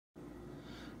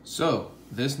So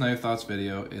this Knife Thoughts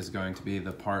video is going to be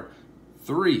the part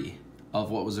 3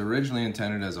 of what was originally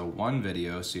intended as a one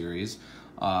video series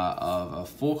of a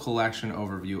full collection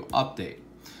overview update.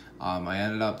 I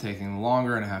ended up taking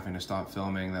longer and having to stop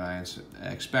filming than I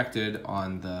expected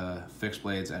on the fixed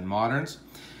blades and moderns.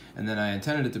 And then I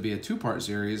intended it to be a two-part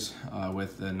series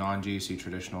with the non-GEC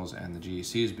traditionals and the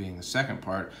GECs being the second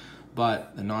part,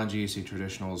 but the non-GEC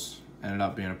traditionals ended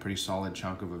up being a pretty solid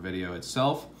chunk of a video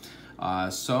itself.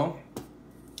 So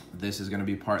this is going to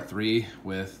be part 3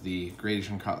 with the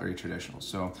gradation cutlery traditionals.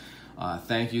 So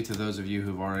thank you to those of you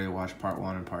who've already watched part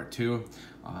 1 and part 2.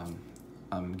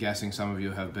 I'm guessing some of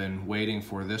you have been waiting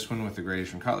for this one with the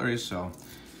gradation cutlery, so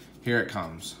here it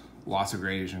comes. Lots of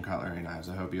gradation cutlery knives.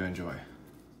 I hope you enjoy.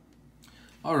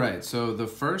 Alright, so the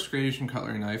first gradation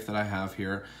cutlery knife that I have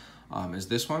here is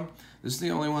this one. This is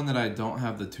the only one that I don't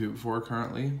have the tube for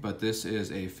currently, but this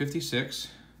is a 56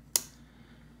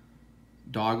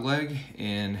 dogleg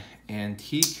in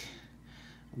antique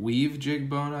weave jig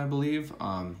bone, I believe.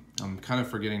 I'm kind of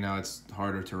forgetting now, it's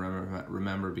harder to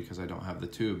remember because I don't have the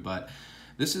tube, but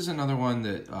this is another one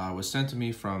that was sent to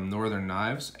me from Northern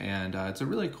Knives, and it's a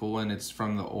really cool one. It's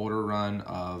from the older run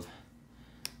of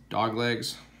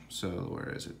doglegs. So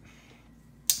where is it?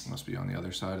 Must be on the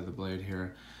other side of the blade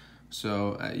here.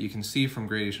 So you can see from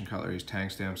Gradation Cutlery's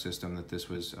tank stamp system that this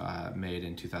was made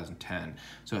in 2010.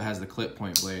 So it has the clip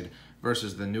point blade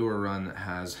versus the newer run that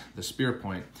has the spear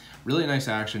point. Really nice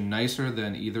action, nicer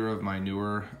than either of my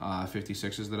newer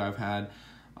 56s that I've had.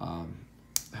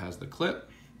 Has the clip,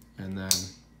 and then,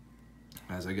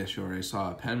 as I guess you already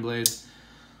saw, a pen blade.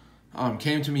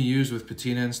 Came to me used with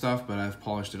patina and stuff, but I've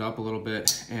polished it up a little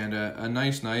bit, and a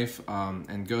nice knife,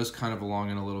 and goes kind of along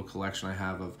in a little collection I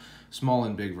have of small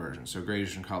and big versions. So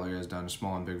Gradation Cutlery has done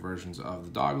small and big versions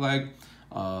of the dogleg,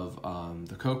 of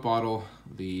the Coke bottle,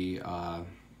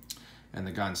 and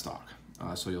the gun stock.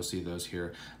 So you'll see those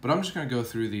here. But I'm just going to go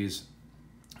through these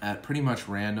at pretty much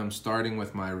random, starting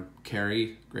with my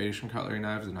carry Gradation Cutlery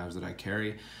knives, the knives that I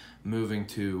carry, moving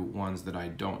to ones that I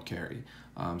don't carry.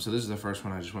 So this is the first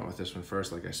one. I just went with this one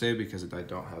first, like I say, because I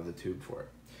don't have the tube for it.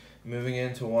 Moving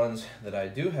into ones that I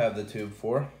do have the tube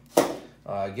for.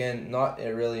 Again, not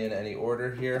really in any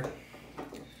order here.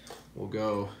 We'll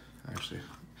go, actually,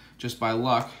 just by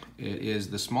luck, it is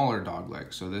the smaller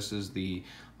dogleg. So this is the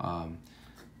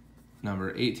number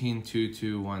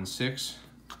 182216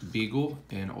 Beagle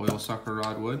in oil sucker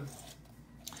rod wood.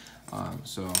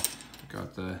 So I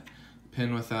got the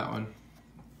pin with that one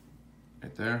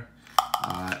right there.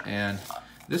 And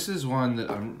this is one that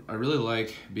I really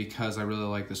like because I really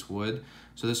like this wood.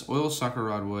 So this oil sucker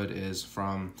rod wood is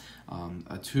from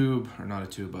a tube, or not a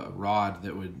tube, but a rod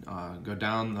that would go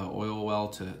down the oil well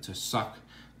to suck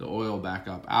the oil back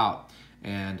up out.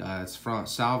 And it's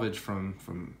salvaged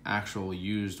from actual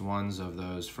used ones of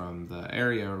those from the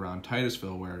area around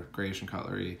Titusville where Gradation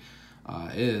Cutlery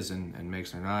is and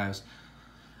makes their knives,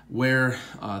 where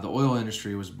the oil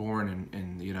industry was born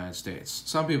in the United States.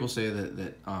 Some people say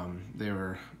that they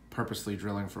were purposely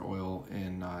drilling for oil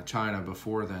in China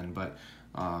before then, but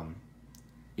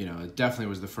you know, it definitely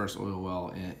was the first oil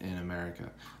well in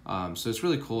America. So it's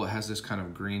really cool. It has this kind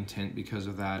of green tint because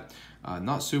of that.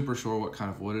 Not super sure what kind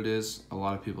of wood it is. A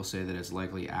lot of people say that it's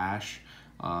likely ash,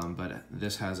 but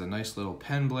this has a nice little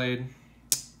pen blade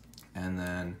and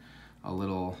then a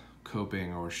little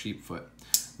coping or sheep foot.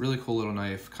 Really cool little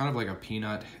knife, kind of like a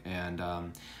peanut, and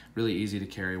really easy to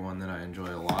carry, one that I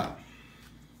enjoy a lot.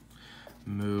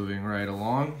 Moving right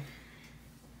along,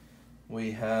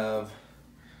 we have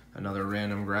another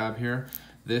random grab here.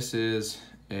 This is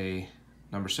a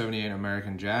number 78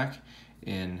 American Jack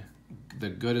in the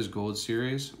Good as Gold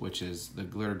series, which is the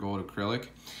glitter gold acrylic.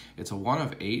 It's a 1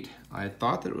 of 8. I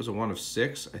thought that it was a 1 of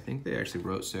 6. I think they actually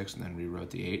wrote 6 and then rewrote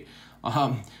the 8.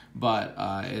 But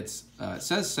it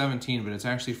says 17, but it's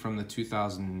actually from the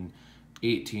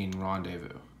 2018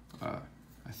 Rendezvous,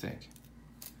 I think.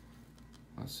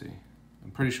 Let's see. I'm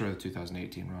pretty sure the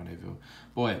 2018 Rendezvous.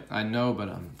 Boy, I know, but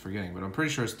I'm forgetting, but I'm pretty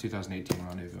sure it's the 2018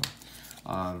 Rendezvous.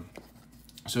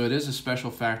 So it is a special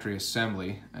factory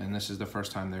assembly, and this is the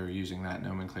first time they were using that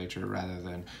nomenclature rather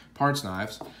than parts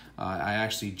knives. I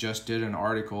actually just did an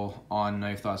article on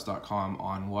knifethoughts.com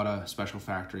on what a special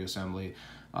factory assembly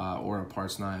or a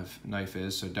parts knife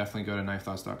is, so definitely go to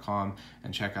knifethoughts.com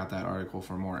and check out that article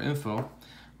for more info.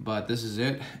 But this is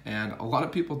it, and a lot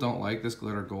of people don't like this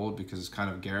glitter gold because it's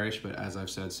kind of garish, but as I've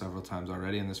said several times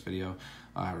already in this video,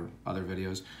 or other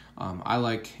videos, I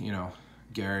like, you know,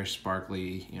 garish,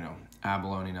 sparkly, you know,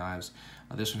 abalone knives.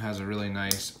 This one has a really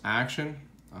nice action,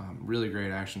 really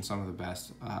great action, some of the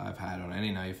best I've had on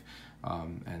any knife,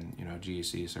 and you know,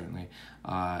 GEC certainly,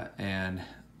 and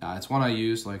it's one I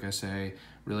use, like I say,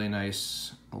 really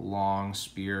nice long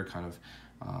spear, kind of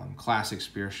classic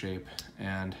spear shape,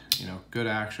 and good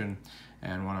action,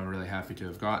 and one I'm really happy to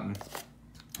have gotten.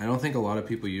 I don't think a lot of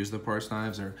people use the parts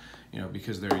knives, or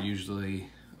because they're usually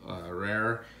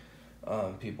rare.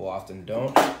 People often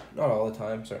don't, not all the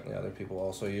time, certainly other people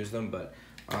also use them, but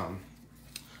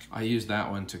I used that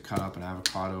one to cut up an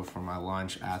avocado for my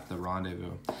lunch at the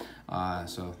Rendezvous.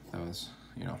 So that was,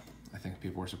 I think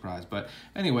people were surprised. But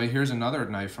anyway, here's another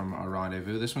knife from a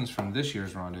Rendezvous. This one's from this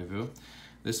year's Rendezvous.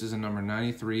 This is a number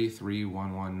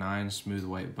 933119 smooth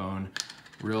white bone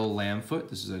real lamb foot.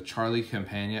 This is a Charlie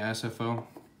Campagna SFO.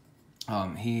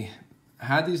 He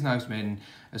had these knives made, and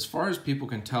as far as people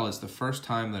can tell, it's the first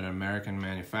time that an American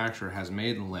manufacturer has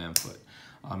made a lamb foot.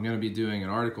 I'm going to be doing an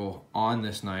article on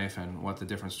this knife and what the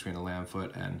difference between a lamb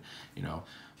foot and,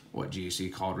 what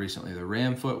GEC called recently the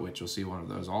ram foot, which you'll see one of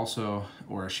those also,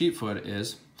 or a sheep foot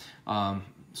is.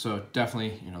 So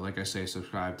definitely, like I say,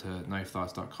 subscribe to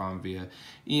knifethoughts.com via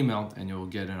email, and you'll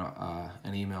get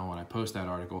an email when I post that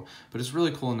article. But it's a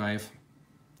really cool knife.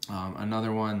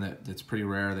 Another one that's pretty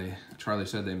rare. Charlie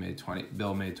said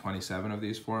Bill made 27 of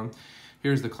these for him.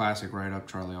 Here's the classic write-up.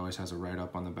 Charlie always has a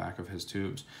write-up on the back of his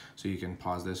tubes, so you can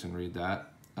pause this and read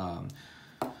that.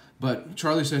 But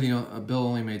Charlie said Bill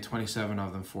only made 27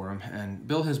 of them for him, and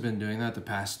Bill has been doing that the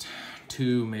past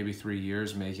 2, maybe 3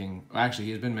 years, actually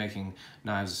he's been making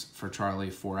knives for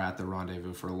Charlie at the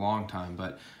Rendezvous for a long time,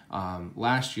 but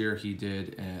last year he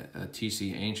did a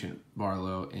TC Ancient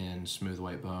Barlow in smooth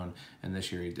white bone, and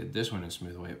this year he did this one in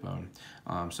smooth white bone.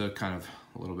 So kind of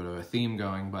a little bit of a theme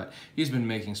going, but he's been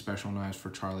making special knives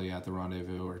for Charlie at the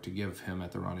Rendezvous, or to give him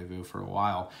at the Rendezvous, for a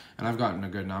while, and I've gotten a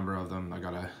good number of them. I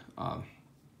got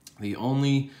the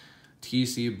only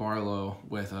TC Barlow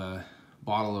with a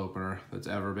bottle opener that's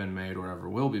ever been made or ever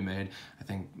will be made. I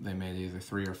think they made either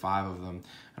 3 or 5 of them,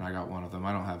 and I got one of them.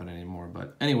 I don't have it anymore,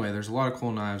 but anyway, there's a lot of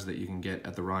cool knives that you can get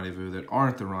at the Rendezvous that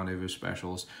aren't the Rendezvous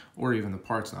specials or even the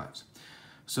parts knives.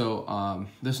 So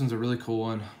this one's a really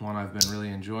cool one I've been really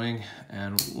enjoying.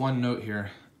 And one note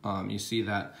here, you see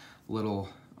that little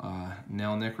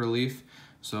nail nick relief.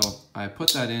 So I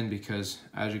put that in because,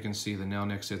 as you can see, the nail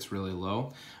nick sits really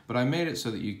low, but I made it so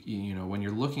that you know, when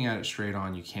you're looking at it straight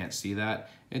on, you can't see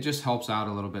that. It just helps out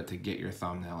a little bit to get your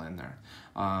thumbnail in there.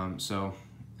 So,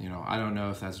 I don't know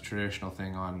if that's a traditional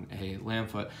thing on a lamb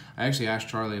foot. I actually asked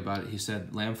Charlie about it. He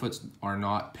said lamb foots are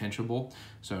not pinchable,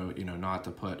 so not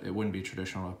to put, it wouldn't be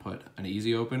traditional to put an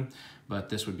easy open, but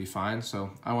this would be fine.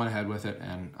 So I went ahead with it,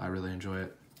 and I really enjoy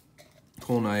it.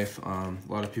 Cool knife. A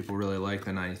lot of people really like the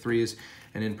 93s,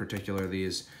 and in particular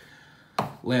these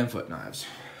lamb foot knives.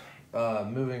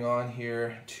 Moving on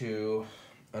here to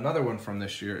another one from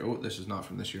this year. Oh, this is not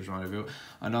from this year's Rendezvous.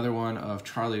 Another one of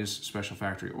Charlie's special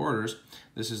factory orders.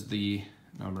 This is the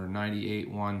number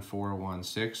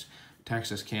 981416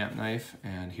 Texas camp knife,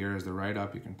 and here is the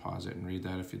write-up. You can pause it and read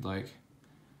that if you'd like.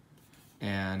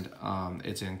 And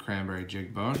it's in cranberry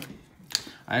jig bone.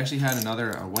 I actually had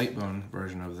a white bone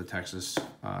version of the Texas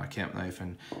camp knife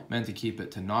and meant to keep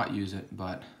it to not use it,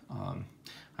 but I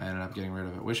ended up getting rid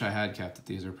of it. Wish I had kept it.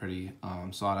 These are pretty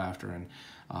sought after, and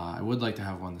I would like to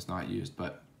have one that's not used,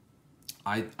 but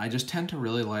I just tend to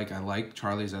really I like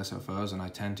Charlie's SFOs, and I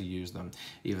tend to use them,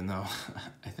 even though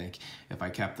I think if I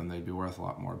kept them, they'd be worth a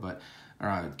lot more, or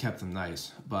I kept them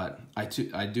nice. But I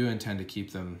do intend to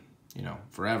keep them,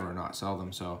 forever, not sell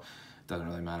them, so doesn't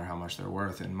really matter how much they're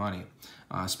worth in money,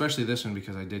 especially this one,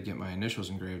 because I did get my initials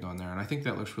engraved on there, and I think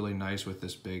that looks really nice with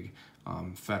this big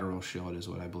federal shield is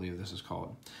what I believe this is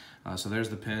called. So there's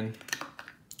the pin.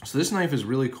 So this knife is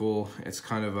really cool. It's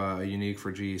kind of unique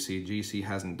for GEC. GEC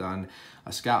hasn't done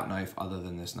a scout knife other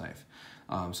than this knife.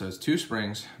 So it's 2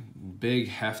 springs, big,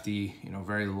 hefty,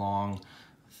 very long,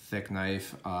 thick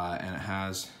knife, and it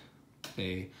has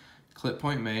a clip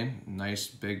point main, nice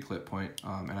big clip point,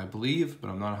 and I believe, but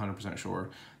I'm not 100%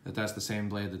 sure, that that's the same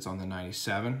blade that's on the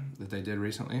 97 that they did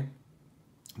recently.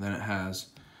 Then it has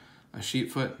a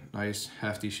sheep foot, nice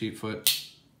hefty sheep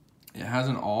foot. It has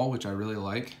an awl, which I really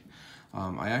like.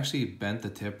 I actually bent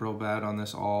the tip real bad on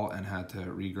this awl and had to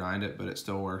regrind it, but it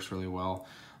still works really well.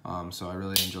 So I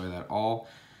really enjoy that awl.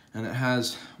 And it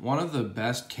has one of the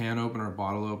best can opener,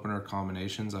 bottle opener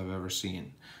combinations I've ever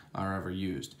seen or ever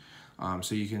used.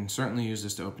 So you can certainly use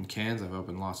this to open cans. I've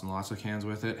opened lots and lots of cans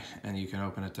with it, and you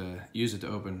can use it to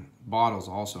open bottles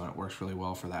also, and it works really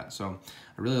well for that. So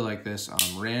I really like this.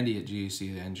 Randy at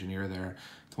GEC, the engineer there,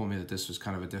 told me that this was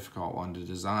kind of a difficult one to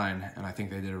design, and I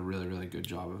think they did a really, really good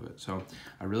job of it. So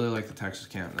I really like the Texas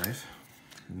camp knife.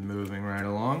 Moving right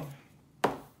along.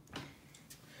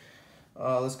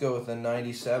 Let's go with the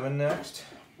 97 next.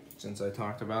 since I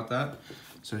talked about that.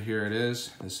 So here it is.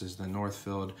 This is the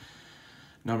Northfield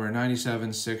number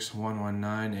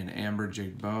 976119 in amber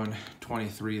jigged bone.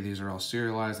 23, these are all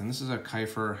serialized, and this is a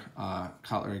Kiefer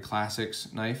Cutlery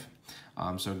Classics knife.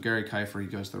 So Gary Kiefer, he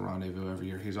goes to the Rendezvous every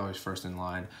year. He's always first in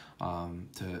line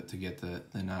to get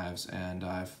the knives, and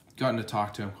I've gotten to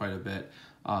talk to him quite a bit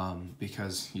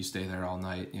because you stay there all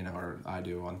night, you know, or I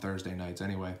do on Thursday nights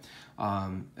anyway.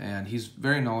 And he's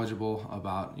very knowledgeable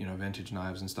about, you know, vintage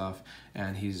knives and stuff,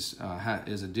 and he's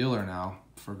is a dealer now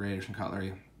for Gradation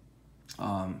Cutlery.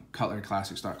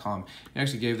 Cutleryclassics.com. He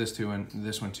actually gave this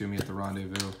one to me at the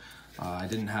Rendezvous. I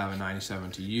didn't have a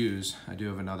 97 to use. I do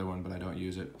have another one, but I don't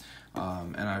use it.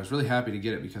 And I was really happy to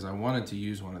get it because I wanted to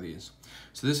use one of these.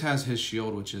 So this has his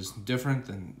shield, which is different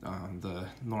than the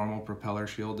normal propeller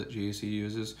shield that GAC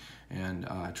uses, and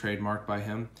trademarked by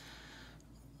him.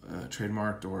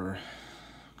 Trademarked or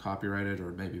copyrighted,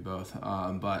 or maybe both.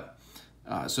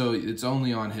 So it's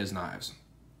only on his knives.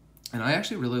 And I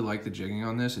actually really like the jigging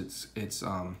on this. It's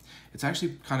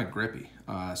actually kind of grippy,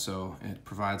 so it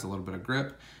provides a little bit of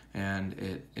grip, and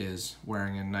it is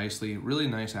wearing in nicely. Really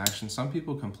nice action. Some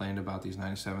people complained about these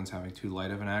 97s having too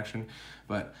light of an action,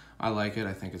 but I like it.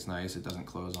 I think it's nice. It doesn't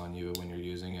close on you when you're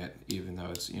using it, even though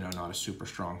it's, you know, not a super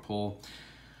strong pull.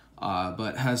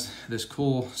 But has this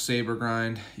cool saber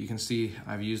grind. You can see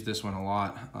I've used this one a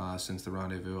lot since the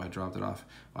Rendezvous. I dropped it off.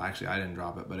 Well, actually, I didn't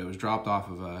drop it, but it was dropped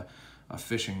off of a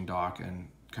fishing dock and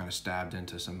kind of stabbed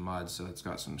into some mud, so it's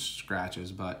got some scratches,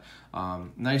 but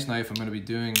nice knife. I'm going to be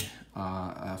doing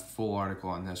a full article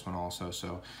on this one also,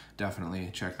 so definitely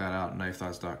check that out,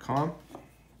 knifethoughts.com.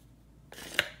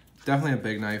 Definitely a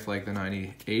big knife like the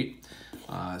 98,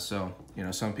 so, you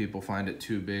know, some people find it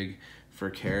too big for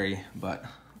carry, but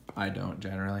I don't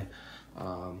generally.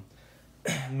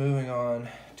 Moving on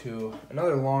to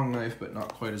another long knife, but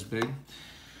not quite as big.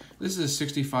 This is a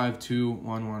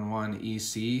 65-2111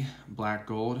 EC, black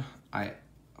gold. I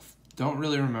don't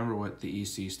really remember what the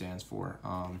EC stands for,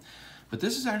 but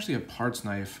this is actually a parts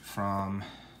knife from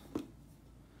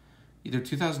either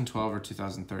 2012 or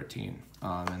 2013,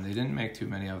 and they didn't make too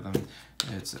many of them.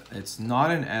 It's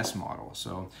not an S model,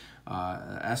 so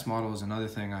S model is another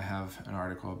thing I have an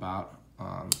article about,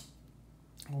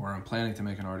 or I'm planning to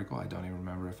make an article. I don't even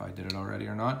remember if I did it already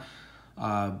or not.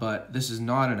 But this is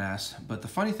not an S. But the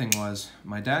funny thing was,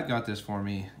 my dad got this for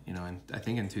me, you know, I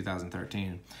think in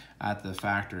 2013 at the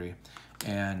factory,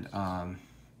 and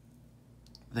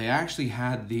they actually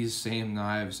had these same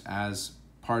knives as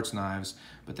parts knives,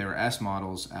 but they were S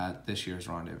models at this year's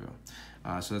Rendezvous.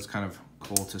 So that's kind of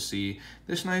cool to see.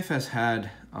 This knife has had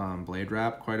blade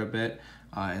wrap quite a bit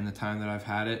in the time that I've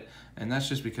had it, and that's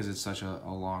just because it's such a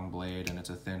long blade and it's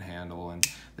a thin handle, and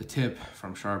the tip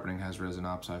from sharpening has risen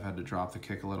up, so I've had to drop the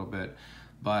kick a little bit.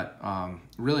 But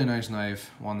really nice knife,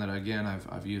 one that again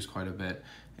I've used quite a bit,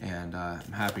 and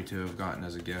I'm happy to have gotten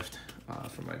as a gift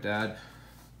from my dad.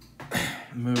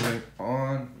 Moving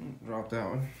on, drop that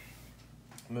one.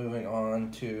 Moving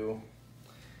on to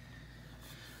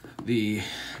the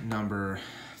number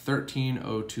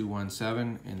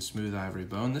 130217 in smooth ivory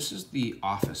bone. This is the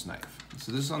office knife.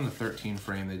 So this is on the 13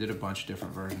 frame. They did a bunch of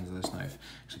different versions of this knife.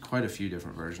 Actually, quite a few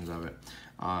different versions of it.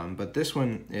 But this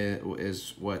one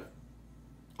is what,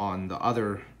 on the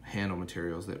other handle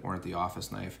materials that weren't the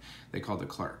office knife, they called the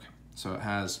clerk. So it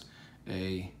has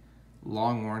a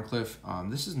long Wharncliffe.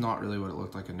 This is not really what it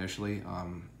looked like initially.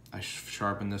 I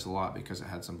sharpened this a lot because it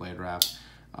had some blade wrap.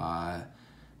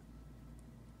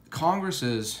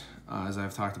 Congresses, as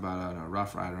I've talked about on a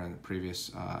Rough Rider in the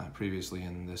previously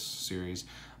in this series,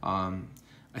 I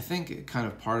think kind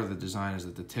of part of the design is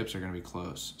that the tips are going to be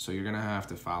close. So you're going to have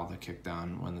to foul the kick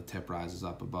down when the tip rises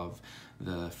up above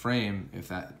the frame, if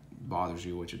that bothers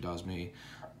you, which it does me.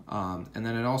 And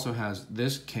then it also has,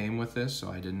 this came with this, so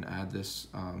I didn't add this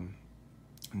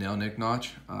nail nick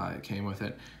notch. It came with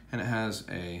it, and it has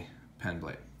a pen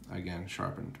blade, again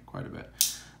sharpened quite a bit.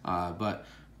 But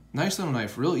nice little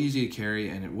knife, real easy to carry,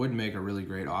 and it would make a really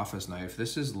great office knife.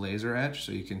 This is laser etched,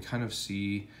 so you can kind of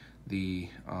see the,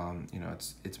 you know,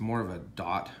 it's more of a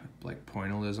dot, like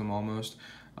pointillism almost.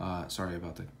 Sorry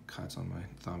about the cuts on my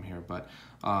thumb here, but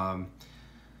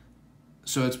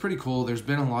so it's pretty cool. There's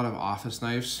been a lot of office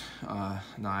knives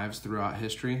throughout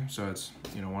history, so it's,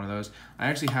 you know, one of those. I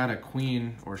actually had a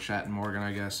Queen, or Shatton Morgan,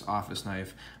 I guess, office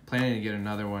knife. Planning to get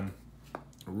another one,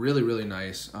 really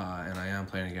nice, and I am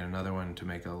planning to get another one to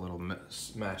make a little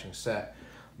matching set,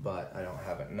 but I don't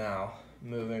have it now.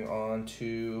 Moving on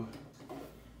to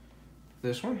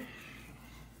this one.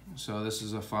 So this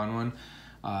is a fun one.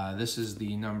 This is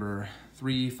the number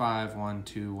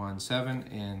 351217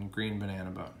 in green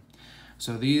banana bone.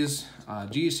 So these,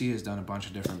 GEC has done a bunch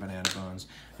of different banana bones.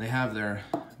 They have their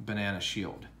banana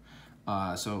shield.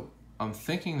 So I'm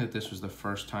thinking that this was the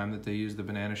first time that they used the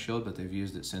banana shield, but they've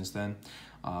used it since then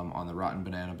on the rotten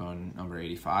banana bone number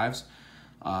 85s.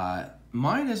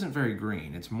 Mine isn't very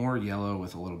green. It's more yellow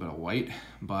with a little bit of white,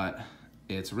 but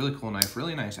it's a really cool knife,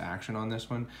 really nice action on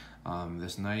this one.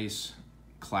 This nice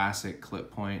classic clip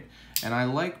point, and I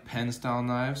like pen style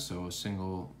knives, so a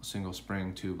single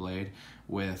spring two blade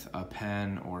with a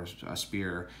pen or a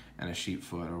spear and a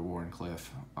sheepfoot or Wharncliffe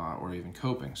or even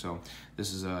coping. So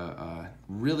this is a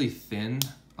really thin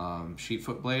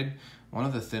sheepfoot blade, one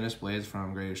of the thinnest blades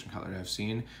from Gradation Cutlery I've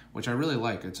seen, which I really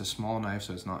like. It's a small knife,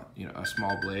 so it's not, you know, a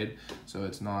small blade, so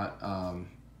it's not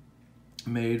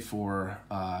made for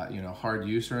you know, hard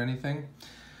use or anything.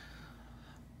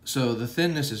 So the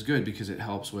thinness is good because it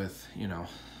helps with, you know,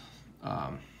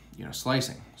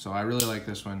 slicing. So I really like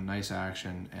this one, nice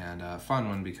action, and a fun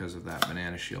one because of that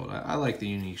banana shield. I like the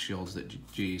unique shields that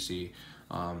GEC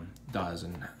does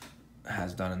and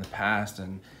has done in the past.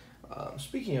 And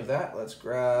speaking of that, let's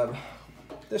grab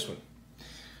this one.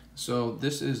 So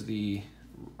this is the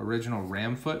original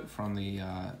ram foot from the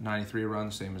 93 run,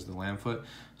 same as the lamb foot.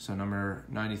 So number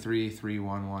 93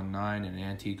 3119, an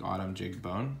antique autumn jig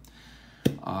bone.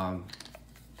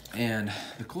 And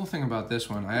the cool thing about this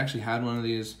one, I actually had one of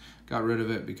these, got rid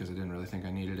of it because I didn't really think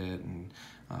I needed it, and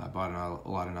I bought a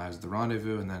lot of knives at the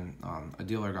Rendezvous, and then a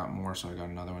dealer got more, so I got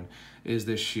another one, is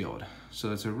this shield.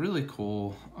 So it's a really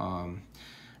cool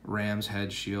ram's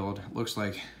head shield. It looks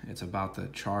like it's about to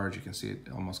charge. You can see it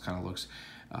almost kind of looks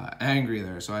angry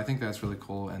there, so I think that's really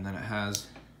cool. And then it has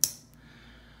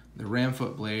the ram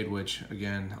foot blade, which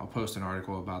again, I'll post an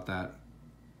article about that.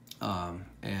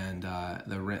 And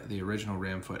the original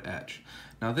ram foot etch.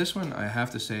 Now this one, I have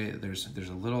to say, there's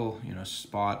a little, you know,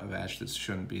 spot of etch that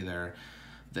shouldn't be there.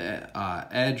 The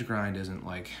edge grind isn't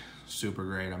like super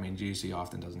great. I mean, GEC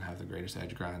often doesn't have the greatest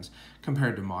edge grinds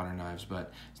compared to modern knives,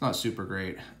 but it's not super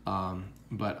great.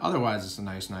 But otherwise, it's a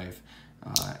nice knife.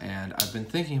 And I've been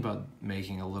thinking about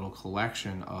making a little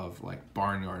collection of like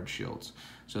barnyard shields,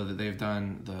 so that they've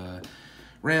done the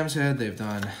ram's head, they've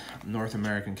done North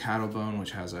American cattle bone, which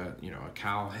has a, you know, a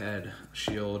cow head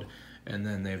shield, and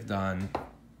then they've done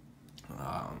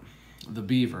the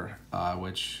beaver,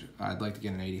 which I'd like to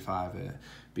get an 85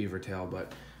 beaver tail,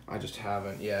 but I just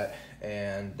haven't yet.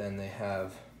 And then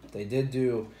they did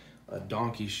do a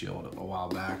donkey shield a while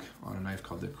back on a knife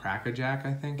called the Crackerjack,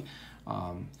 I think.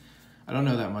 I don't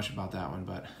know that much about that one,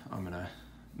 but I'm gonna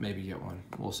maybe get one.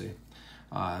 We'll see.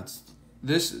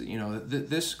 This, you know,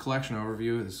 this collection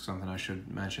overview is something I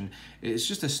should mention. It's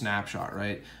just a snapshot,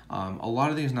 right? A lot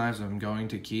of these knives I'm going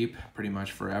to keep pretty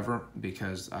much forever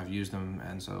because I've used them,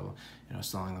 and so, you know,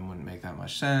 selling them wouldn't make that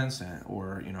much sense,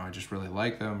 or, you know, I just really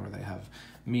like them, or they have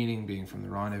meaning being from the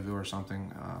Rendezvous or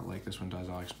something like this one does.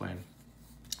 I'll explain.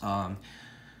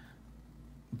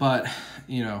 But,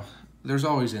 you know, there's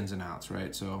always ins and outs,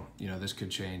 right? So, you know, this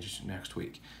could change next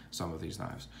week, some of these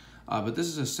knives. But this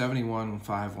is a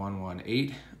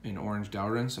 715118 in orange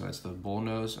Delrin, so it's the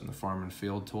bullnose and the farm and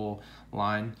field tool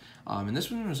line. And this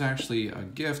one was actually a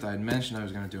gift. I had mentioned I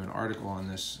was going to do an article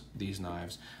on these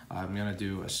knives. I'm going to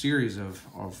do a series of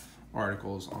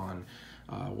articles on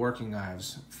working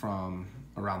knives from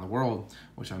around the world,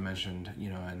 which I mentioned, you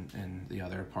know, in the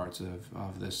other parts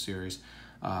of this series.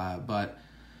 But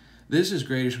this is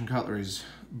Gradation Cutlery's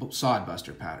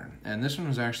Sodbuster pattern, and this one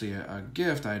was actually a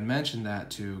gift. I had mentioned that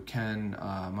to Ken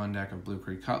Mundeck of Blue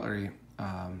Creek Cutlery,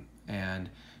 and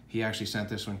he actually sent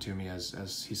this one to me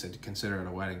as he said to consider it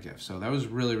a wedding gift. So that was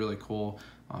really, really cool,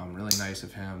 really nice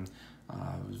of him.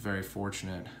 I was very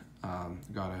fortunate.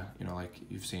 Got a, you know, like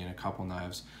you've seen, a couple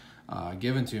knives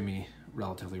given to me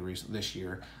relatively recent this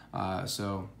year.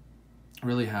 So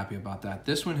really happy about that.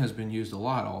 This one has been used a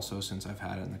lot also since I've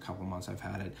had it, in the couple months I've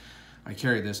had it. I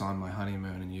carried this on my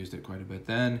honeymoon and used it quite a bit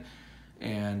then.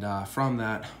 And from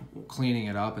that, cleaning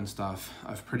it up and stuff,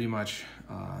 I've pretty much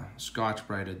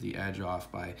Scotch-Brighted the edge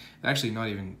off by, actually not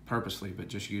even purposely, but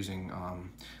just using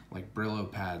like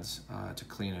Brillo pads to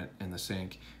clean it in the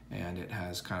sink. And it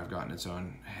has kind of gotten its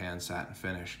own hand satin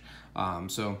finish.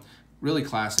 So really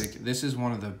classic. This is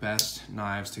one of the best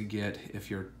knives to get if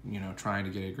you're, you know, trying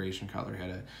to get a Gradation Cutlery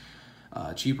at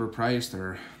a cheaper price.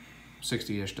 They're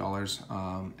 $60-ish,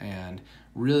 and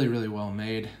really, really well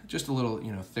made. Just a little,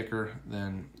 you know, thicker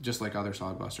than, just like other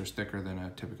Sodbusters, thicker than a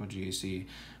typical GEC.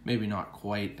 Maybe not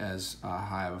quite as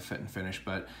high of a fit and finish,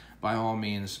 but by all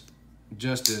means,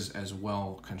 just as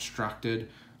well constructed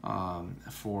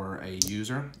for a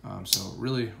user. So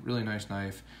really, really nice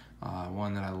knife.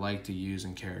 One that I like to use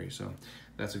and carry. So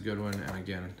that's a good one. And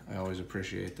again, I always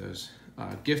appreciate those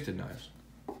gifted knives.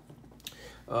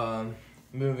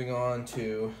 Moving on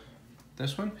to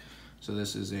this one. So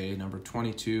this is a number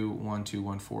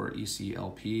 221214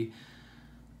 ECLP.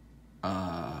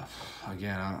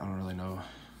 Again, I don't really know.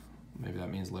 Maybe that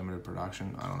means limited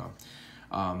production. I don't know.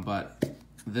 But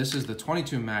this is the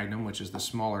 22 Magnum, which is the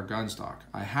smaller gun stock.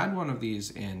 I had one of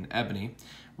these in ebony,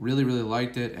 really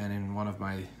liked it, and in one of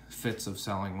my fits of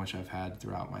selling, which I've had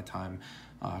throughout my time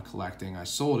collecting, I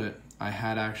sold it. I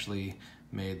had actually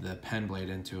made the pen blade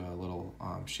into a little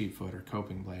sheet foot or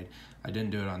coping blade. I didn't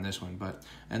do it on this one,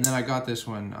 and then I got this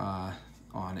one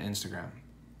on Instagram.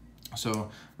 So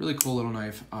really cool little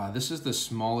knife. This is the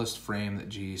smallest frame that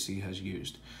GEC has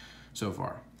used so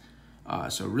far.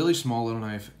 So really small little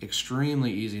knife,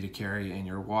 extremely easy to carry in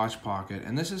your watch pocket.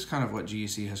 And this is kind of what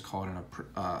GEC has called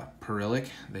a perillic.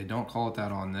 They don't call it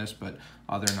that on this, but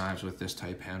other knives with this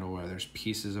type handle where there's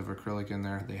pieces of acrylic in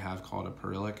there, they have called a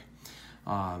perillic.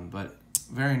 But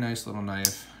very nice little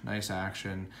knife, nice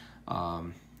action. I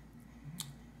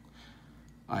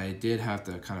did have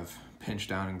to kind of pinch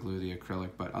down and glue the acrylic,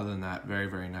 but other than that,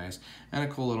 very nice. And a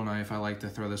cool little knife. I like to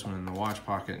throw this one in the watch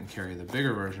pocket and carry the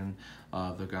bigger version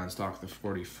of the gun stock, the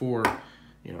 44,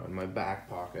 you know, in my back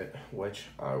pocket, which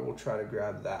I will try to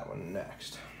grab that one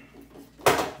next.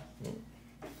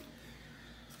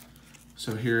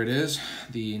 So here it is,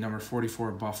 the number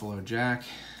 44 Buffalo Jack,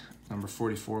 number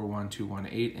 44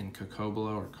 1218 in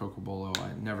Cocobolo or Cocobolo.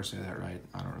 I never say that right.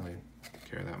 I don't really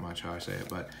care that much how I say it,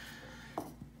 but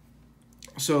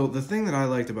so the thing that I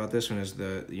liked about this one is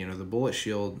the bullet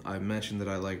shield. I mentioned that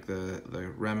I like the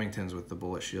Remingtons with the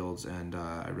bullet shields, and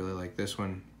I really like this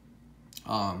one.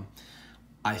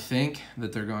 I think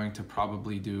that they're going to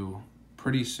probably do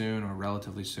pretty soon or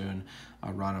relatively soon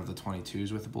a run of the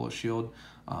 22s with the bullet shield,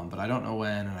 but I don't know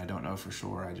when and I don't know for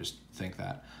sure. I just think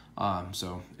that.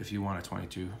 So if you want a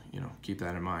 22, you know, keep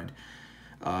that in mind.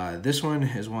 This one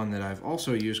is one that I've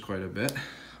also used quite a bit.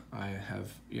 I have,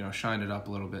 you know, shined it up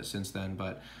a little bit since then,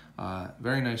 but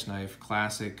very nice knife,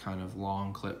 classic kind of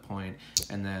long clip point.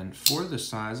 And then for the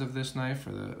size of this knife,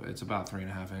 it's about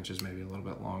 3.5 inches, maybe a little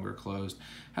bit longer closed,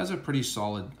 has a pretty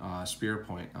solid spear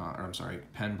point,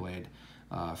 pen blade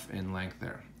in length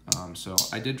there. So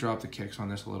I did drop the kicks on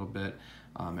this a little bit.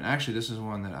 And actually this is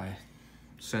one that I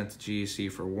sent to GEC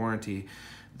for warranty.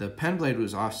 The pen blade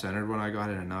was off-centered when I got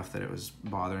it enough that it was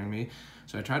bothering me.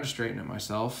 So I tried to straighten it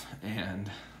myself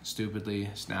and stupidly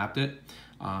snapped it.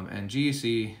 And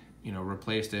GEC, you know,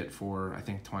 replaced it for I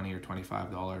think $20 or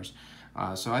 $25.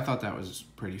 So I thought that was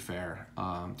pretty fair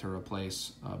to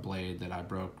replace a blade that I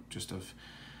broke just of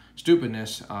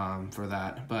stupidness for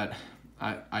that. But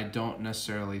I don't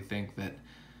necessarily think that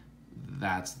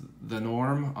that's the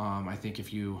norm. I think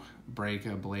if you break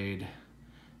a blade,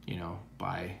 you know,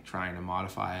 by trying to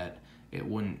modify it, it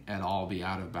wouldn't at all be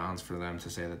out of bounds for them to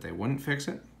say that they wouldn't fix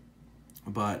it.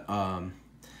 But,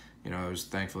 you know, I was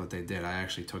thankful that they did. I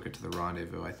actually took it to the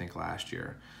Rendezvous, I think last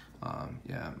year.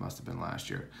 Yeah, it must have been last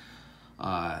year.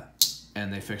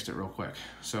 And they fixed it real quick.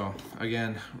 So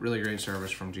again, really great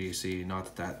service from GEC.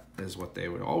 Not that that is what they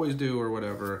would always do or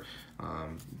whatever.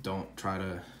 Don't try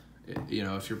to, you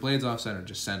know, if your blade's off center,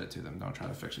 just send it to them. Don't try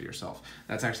to fix it yourself.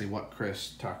 That's actually what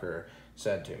Chris Tucker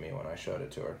said to me when I showed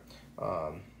it to her.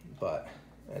 But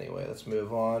anyway, let's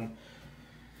move on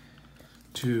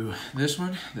to this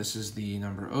one. This is the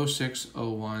number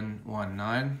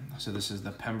 060119. So this is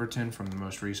the Pemberton from the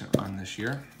most recent run this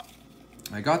year.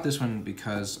 I got this one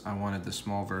because I wanted the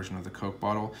small version of the Coke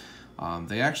bottle.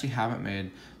 They actually haven't made,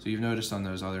 so you've noticed on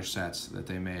those other sets that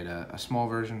they made a small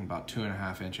version about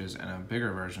 2.5 inches and a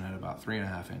bigger version at about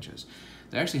 3.5 inches.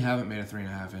 They actually haven't made a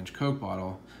 3.5 inch Coke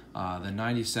bottle. The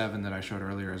 97 that I showed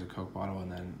earlier is a Coke bottle, and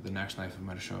then the next knife I'm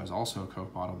going to show is also a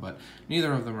Coke bottle, but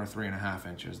neither of them are 3.5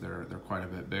 inches. They're quite a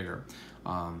bit bigger.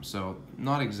 So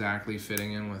not exactly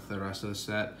fitting in with the rest of the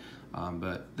set,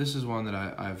 but this is one that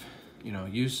I've you know,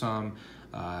 used some.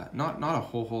 Not a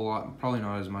whole lot, probably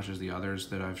not as much as the others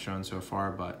that I've shown so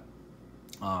far, but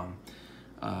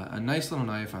a nice little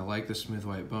knife. I like the smooth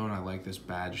white bone. I like this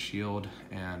badge shield,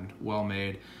 and well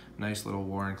made. Nice little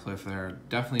Warrenclyffe there.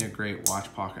 Definitely a great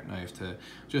watch pocket knife to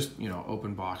just, you know,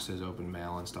 open boxes, open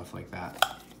mail, and stuff like that.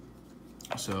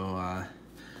 So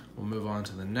we'll move on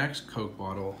to the next Coke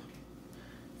bottle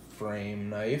frame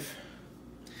knife.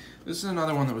 This is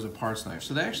another one that was a parts knife.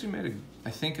 So they actually made, I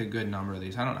think, a good number of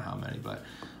these. I don't know how many, but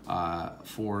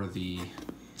for the,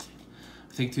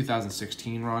 I think,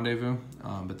 2016 Rendezvous.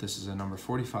 But this is a number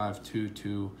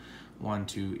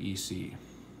 452212 EC.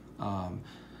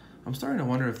 I'm starting to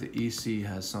wonder if the EC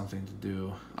has something to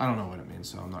do. I don't know what it means,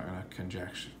 so I'm not going to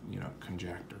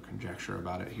conjecture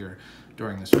about it here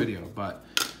during this video. But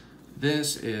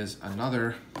this is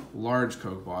another large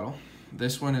Coke bottle.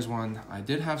 this one is one I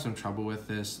did have some trouble with.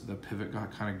 The pivot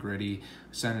got kind of gritty,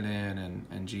 sent it in,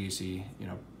 and GC, you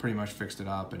know, pretty much fixed it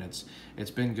up, and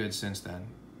it's been good since then.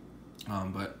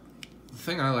 But the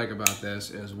thing I like about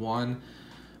this is, one,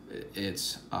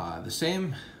 it's the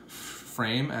same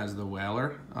frame as the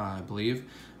Whaler, I believe,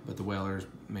 but the Whaler's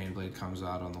main blade comes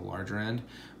out on the larger end.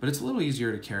 But it's a little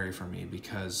easier to carry for me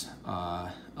because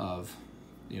of,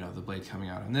 you know, the blade coming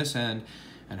out on this end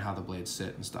and how the blades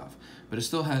sit and stuff. But it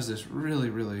still has this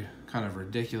really kind of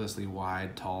ridiculously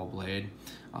wide, tall blade.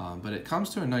 But it comes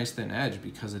to a nice thin edge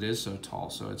because it is so tall,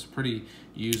 so it's a pretty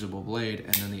usable blade.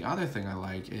 And then the other thing I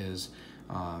like is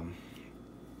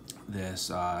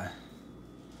this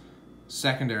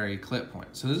secondary clip point.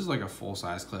 So this is like a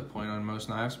full-size clip point on most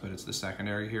knives, but it's the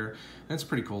secondary here. And it's a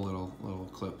pretty cool little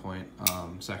clip point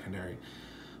secondary.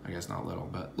 I guess not little,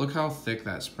 but look how thick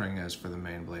that spring is for the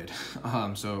main blade.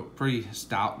 So pretty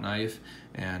stout knife,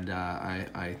 and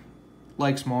I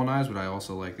like small knives, but I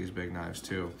also like these big knives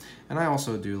too. And I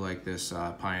also do like this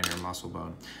Pioneer muscle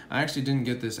bone. I actually didn't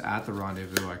get this at the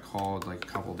rendezvous. I called like a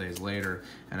couple days later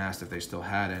and asked if they still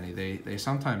had any. They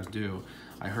sometimes do.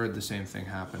 I heard the same thing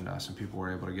happened. Some people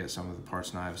were able to get some of the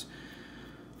parts knives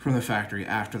from the factory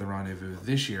after the rendezvous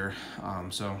this year.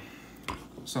 So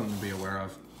something to be aware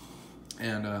of.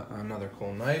 And another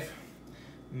cool knife.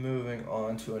 Moving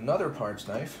on to another parts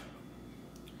knife.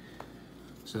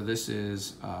 So this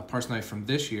is a parts knife from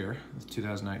this year, the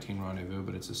 2019 rendezvous,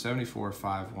 but it's a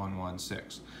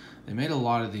 74-5116. They made a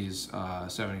lot of these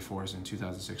 74s in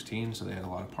 2016, so they had a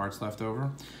lot of parts left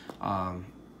over.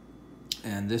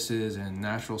 And this is in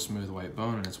natural smooth white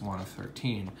bone, and it's 1 of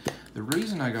 13. The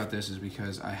reason I got this is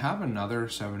because I have another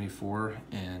 74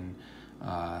 in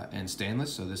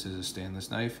stainless, so this is a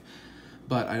stainless knife.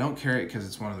 But I don't carry it because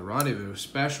it's one of the rendezvous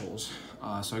specials.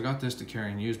 So I got this to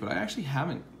carry and use, but I actually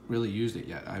haven't really used it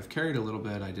yet. I've carried a little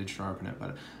bit, I did sharpen it,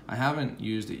 but I haven't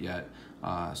used it yet.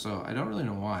 So I don't really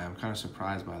know why. I'm kind of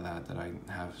surprised by that I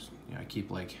have, you know, I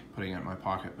keep like putting it in my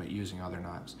pocket but using other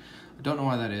knives. I don't know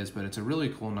why that is, but it's a really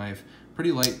cool knife.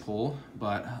 Pretty light pull,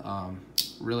 but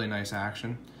really nice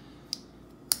action.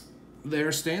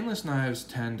 Their stainless knives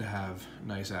tend to have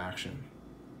nice action.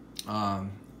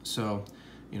 So,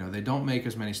 you know, they don't make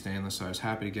as many stainless, so I was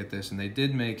happy to get this. And they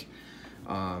did make,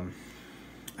 I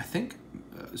think,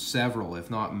 several, if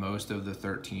not most of the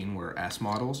 13 were S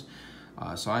models.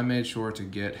 So I made sure to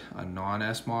get a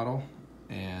non-S model,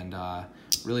 and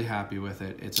really happy with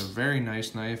it. It's a very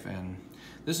nice knife, and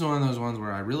this is one of those ones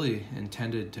where I really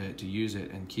intended to use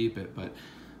it and keep it, but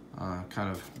kind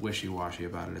of wishy-washy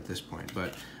about it at this point.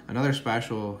 But another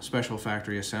special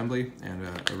factory assembly, and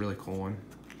a really cool one.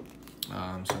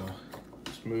 So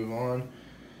let's move on.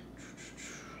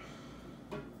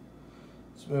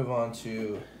 Let's move on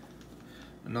to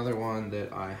another one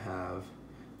that I have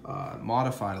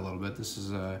modified a little bit. This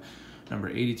is a number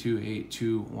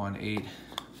 828218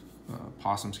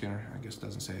 possum skinner. I guess it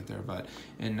doesn't say it there, but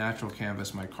in natural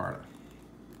canvas micarta.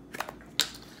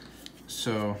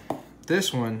 So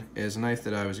this one is a knife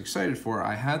that I was excited for.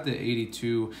 I had the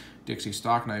 82 Dixie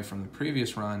stock knife from the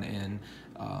previous run in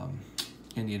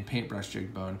Indian paintbrush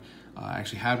jig bone. I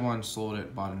actually had one, sold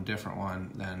it, bought a different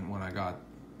one. Then when I got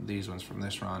these ones from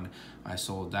this run, I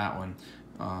sold that one.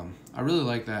 I really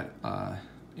like that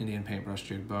Indian paintbrush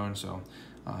jig bone, so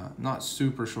not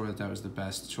super sure that was the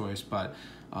best choice, but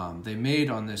they made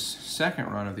on this second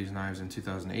run of these knives in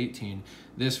 2018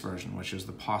 this version, which is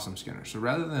the possum skinner. So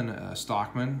rather than a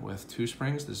Stockman with 2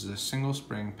 springs, this is a single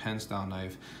spring pen style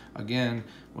knife, again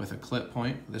with a clip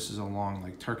point. This is a long,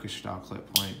 like Turkish style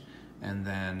clip point, and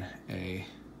then a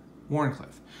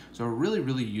Wharncliffe. So a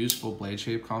really useful blade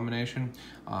shape combination,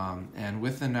 and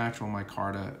with the natural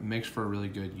micarta, makes for a really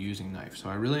good using knife. So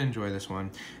I really enjoy this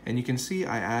one, and you can see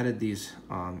I added these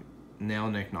nail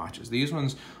nick notches. These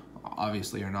ones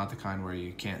obviously are not the kind where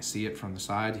you can't see it from the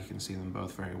side. You can see them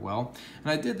both very well,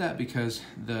 and I did that because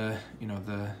the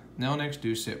nail nicks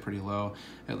do sit pretty low,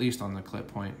 at least on the clip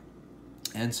point.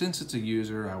 And since it's a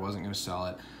user, I wasn't going to sell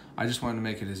it. I just wanted to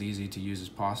make it as easy to use as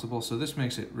possible. So this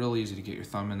makes it real easy to get your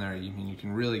thumb in there. You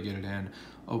can really get it in,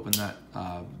 open that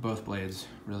both blades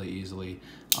really easily.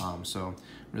 So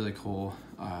really cool,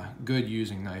 good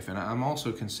using knife. And I'm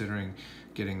also considering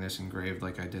getting this engraved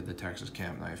like I did the Texas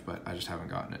camp knife, but I just haven't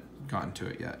gotten to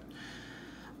it yet.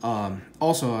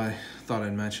 Also, I thought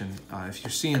I'd mention, if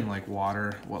you're seeing like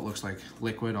water, what looks like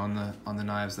liquid on the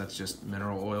knives, that's just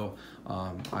mineral oil.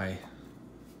 I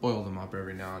oil them up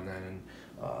every now and then, and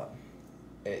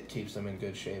it keeps them in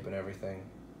good shape and everything.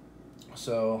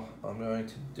 So I'm going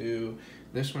to do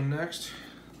this one next.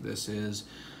 This is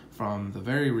from the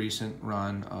very recent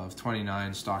run of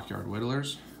 29 Stockyard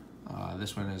Whittlers.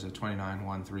 This one is a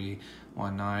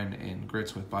 291319 in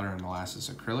grits with butter and molasses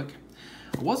acrylic.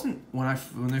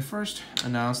 When they first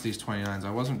announced these 29s,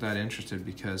 I wasn't that interested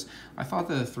because I thought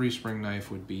the 3-spring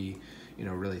knife would be,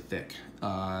 really thick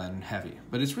and heavy.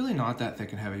 But it's really not that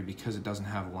thick and heavy because it doesn't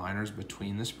have liners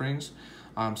between the springs,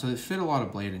 so it fit a lot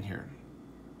of blade in here.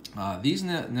 These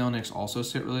nail nicks also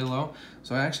sit really low,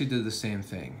 so I actually did the same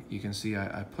thing. You can see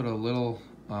I put a little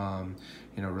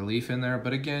relief in there,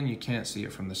 but again, you can't see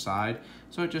it from the side,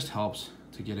 so it just helps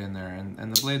to get in there.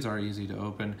 And the blades are easy to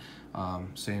open.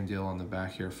 Same deal on the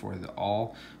back here for the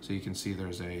awl, so you can see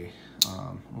there's a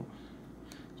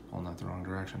pulling that the wrong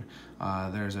direction.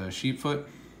 There's a sheep foot,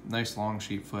 nice long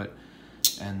sheep foot,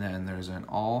 and then there's an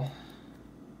awl.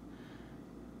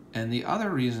 And the other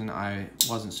reason I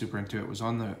wasn't super into it was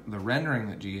on the rendering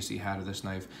that GEC had of this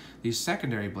knife, these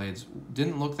secondary blades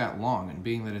didn't look that long, and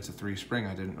being that it's a 3-spring,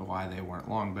 I didn't know why they weren't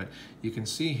long, but you can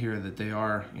see here that they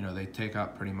are, they take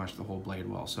up pretty much the whole blade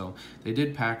well, so they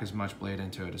did pack as much blade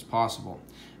into it as possible.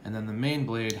 And then the main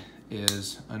blade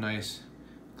is a nice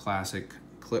classic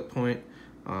clip point,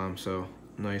 so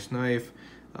nice knife,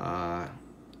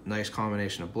 nice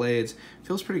combination of blades.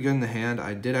 Feels pretty good in the hand.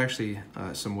 I did actually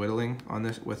some whittling on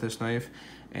this with this knife,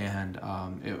 and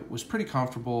it was pretty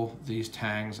comfortable. These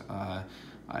tangs, I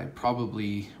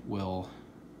probably will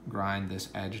grind this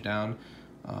edge down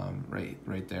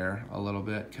right there a little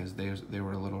bit because they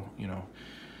were a little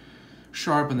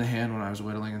sharp in the hand when I was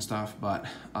whittling and stuff. But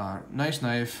nice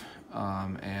knife,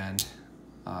 and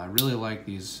I really like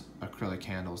these acrylic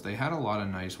handles. They had a lot of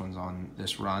nice ones on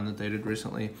this run that they did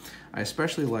recently. I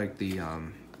especially like the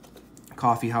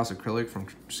Coffee House acrylic from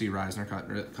C. Reisner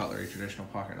Cutlery,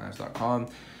 traditionalpocketknives.com.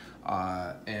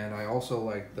 And I also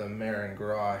like the Marin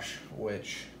Garage,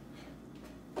 which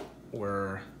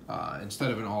were,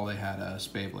 instead of an awl, they had a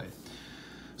spade blade.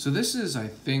 So this is, I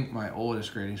think, my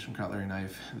oldest Gradation Cutlery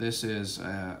knife. This is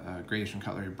a Gradation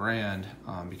Cutlery brand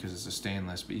because it's a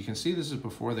stainless, but you can see this is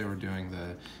before they were doing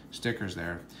the stickers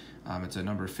there. It's a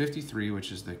number 53,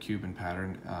 which is the Cuban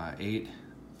pattern,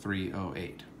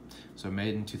 8308. So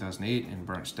made in 2008 in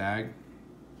burnt stag.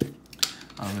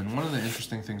 And one of the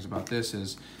interesting things about this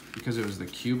is because it was the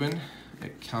Cuban,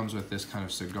 it comes with this kind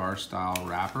of cigar style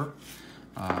wrapper.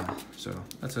 So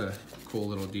that's a cool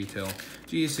little detail.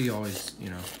 GEC always,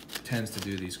 tends to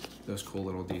do those cool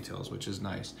little details, which is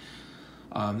nice.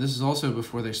 This is also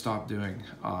before they stopped doing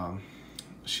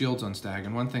shields on stag.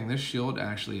 And one thing, this shield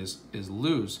actually is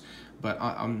loose, but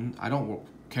I don't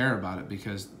care about it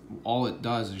because all it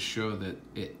does is show that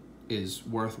it is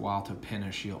worthwhile to pin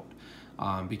a shield.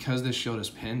 Because this shield is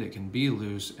pinned, it can be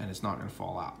loose and it's not going to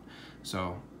fall out.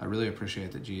 So I really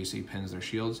appreciate that GEC pins their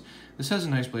shields. This has a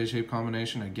nice blade shape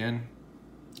combination. Again,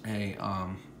 a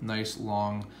nice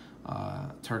long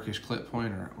Turkish clip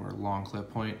point or long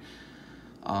clip point.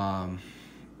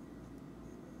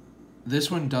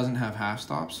 This one doesn't have half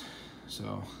stops,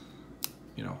 so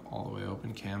all the way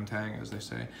open, cam tang as they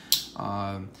say.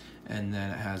 And then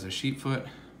it has a sheep foot,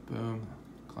 boom,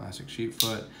 classic sheep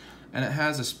foot. And it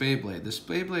has a spade blade. The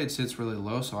spade blade sits really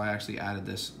low, so I actually added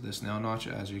this nail notch.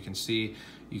 As you can see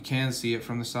it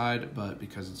from the side, but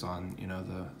because it's on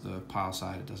the pile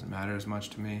side, it doesn't matter as much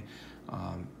to me.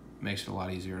 Makes it a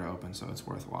lot easier to open, so it's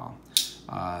worthwhile.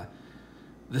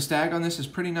 The stag on this is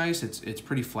pretty nice. It's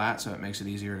pretty flat, so it makes it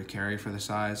easier to carry for the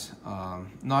size.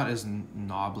 Not as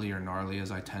knobbly or gnarly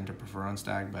as I tend to prefer on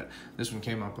stag, but this one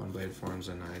came up on blade forums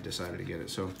and I decided to get it.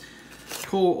 So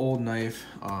cool old knife.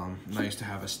 Nice to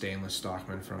have a stainless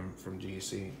Stockman from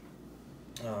GEC.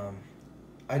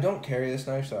 I don't carry this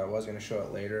knife, so I was going to show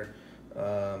it later.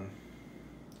 But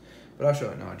I'll show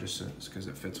it now just because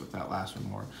it fits with that last one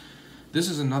more. This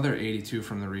is another 82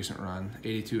 from the recent run,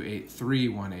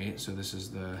 828318. So this is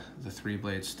the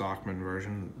 3-blade Stockman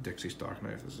version, Dixie stock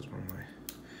knife. This is one of my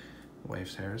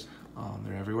wife's hairs.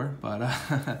 They're everywhere.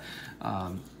 But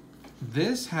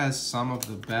this has some of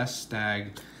the best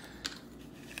stag,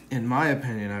 in my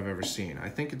opinion, I've ever seen. I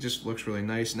think it just looks really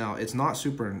nice. Now, it's not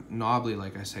super knobbly,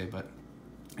 like I say, but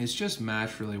it's just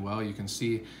matched really well. You can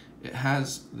see it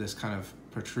has this kind of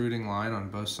protruding line on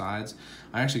both sides.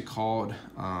 I actually called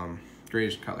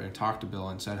Gradation Cutlery and talked to Bill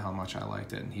and said how much I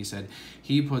liked it, and he said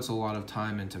he puts a lot of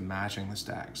time into matching the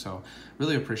stag, so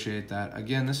really appreciate that.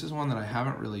 Again, this is one that I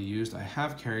haven't really used. I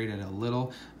have carried it a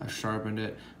little, I've sharpened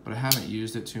it, but I haven't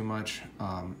used it too much.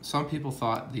 Some people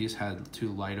thought these had too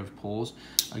light of pulls.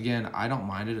 Again, I don't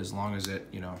mind it as long as it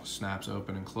snaps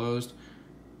open and closed,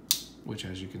 which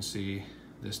as you can see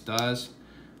this does.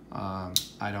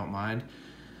 I don't mind.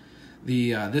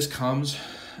 The this comes,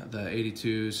 the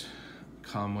 82s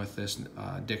come with this,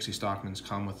 Dixie Stockmans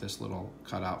come with this little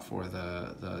cutout for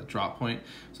the drop point.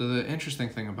 So the interesting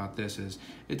thing about this is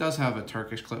it does have a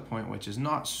Turkish clip point, which is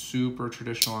not super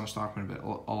traditional on a Stockman, but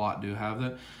a lot do have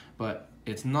it. But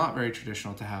it's not very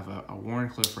traditional to have a worn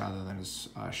clip rather than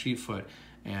a sheet foot,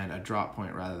 and a drop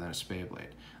point rather than a spade blade.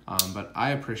 But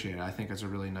I appreciate it. I think it's a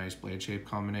really nice blade shape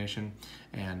combination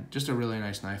and just a really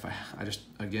nice knife. I just,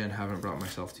 again, haven't brought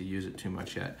myself to use it too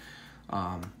much yet,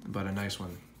 but a nice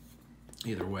one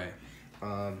either way.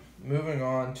 Moving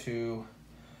on to,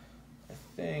 I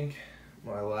think,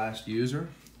 my last user.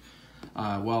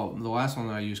 Well, the last one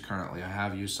that I use currently, I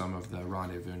have used some of the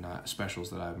Rendezvous specials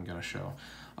that I'm going to show.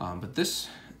 But this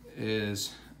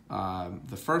is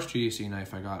the first GEC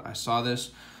knife I got. I saw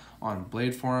this on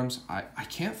Blade Forums. I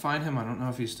can't find him. I don't know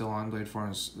if he's still on Blade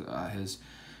Forums. His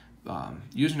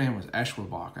username was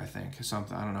Eshwabok, I think.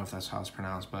 Something, I don't know if that's how it's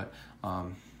pronounced, but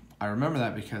I remember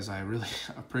that because I really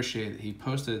appreciate that he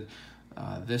posted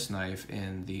this knife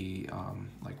in the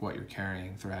like what you're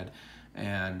carrying thread.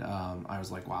 And I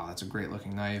was like, wow, that's a great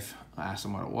looking knife. I asked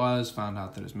him what it was, found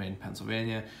out that it was made in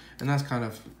Pennsylvania, and that's kind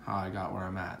of how I got where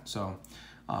I'm at. So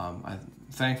I'm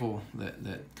thankful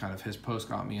that kind of his post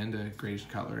got me into gradation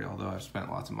cutlery, although I've spent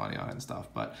lots of money on it and stuff.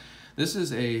 But this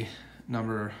is a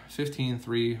number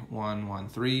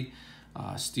 153113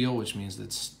 steel, which means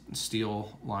it's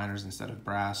steel liners instead of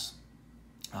brass,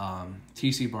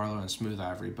 TC Barlow, and smooth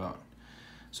ivory bone.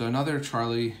 So another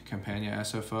Charlie Campagna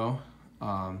SFO.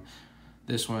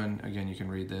 This one, again, you can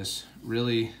read this,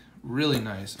 really, really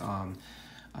nice. I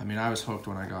mean, I was hooked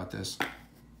when I got this,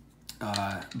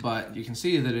 but you can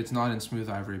see that it's not in smooth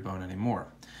ivory bone anymore.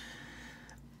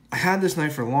 I had this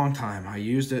knife for a long time. I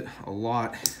used it a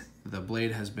lot. The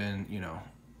blade has been, you know,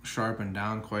 sharpened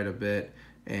down quite a bit,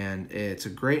 and it's a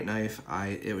great knife.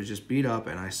 It was just beat up,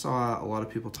 and I saw a lot of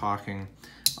people talking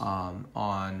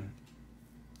on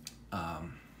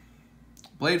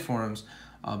Blade Forums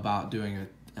about doing a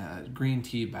green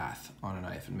tea bath on a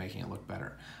knife and making it look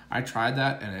better. I tried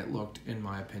that, and it looked, in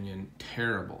my opinion,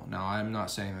 terrible. Now, I'm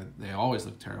not saying that they always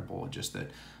look terrible, just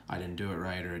that I didn't do it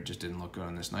right, or it just didn't look good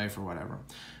on this knife or whatever.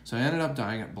 So I ended up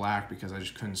dyeing it black because I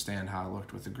just couldn't stand how it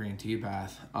looked with the green tea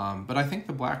bath. But I think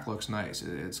the black looks nice.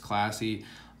 It's classy,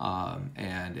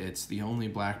 and it's the only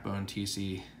black bone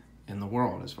TC in the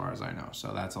world as far as I know,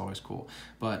 so that's always cool.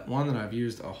 But one that I've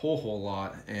used a whole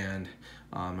lot, and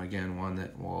again, one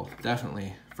that will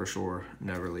definitely for sure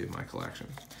never leave my collection.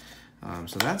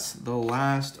 So that's the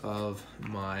last of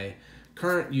my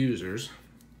current users.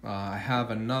 I have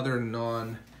another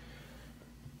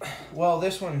well,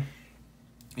 this one,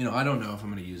 you know, I don't know if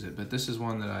I'm going to use it, but this is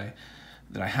one that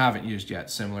I haven't used yet,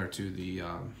 similar to the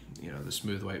you know, the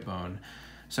smooth white bone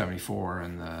 74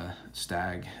 and the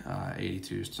Stag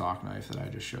 82 stock knife that I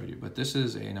just showed you. But this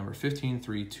is a number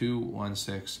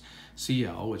 153216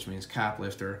 CL, which means cap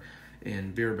lifter,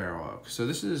 in beer barrel oak. So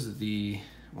this is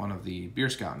one of the Beer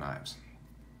Scout knives.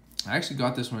 I actually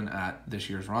got this one at this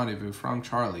year's Rendezvous from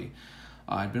Charlie.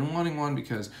 I'd been wanting one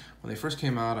because when they first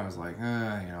came out, I was like, you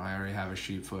know, I already have a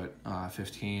sheepfoot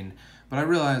 15. But I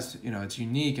realized, you know, it's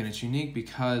unique, and it's unique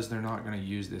because they're not going to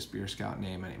use this Beer Scout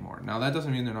name anymore. Now, that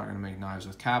doesn't mean they're not going to make knives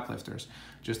with cap lifters,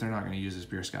 just they're not going to use this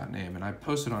Beer Scout name. And I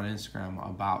posted on Instagram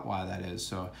about why that is,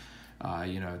 so,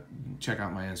 you know, check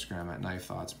out my Instagram at Knife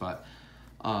Thoughts. But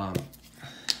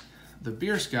the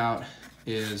Beer Scout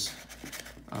is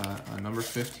a number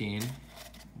 15.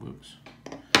 Whoops.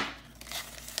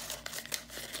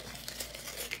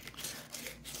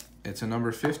 It's a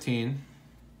number 15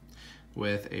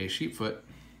 with a sheepfoot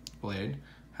blade,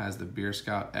 has the Beer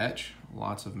Scout etch,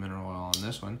 lots of mineral oil on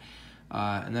this one,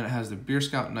 and then it has the Beer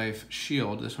Scout knife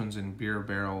shield. This one's in beer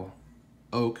barrel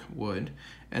oak wood,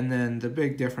 and then the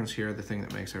big difference here, the thing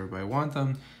that makes everybody want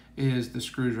them, is the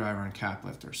screwdriver and cap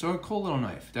lifter. So a cool little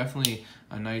knife, definitely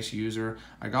a nice user.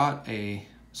 I got a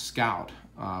Scout,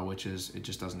 which is, it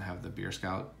just doesn't have the Beer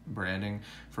Scout branding,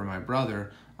 for my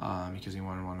brother, because he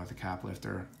wanted one with a cap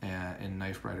lifter and in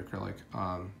knife bright acrylic.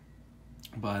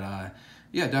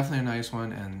 Yeah, definitely a nice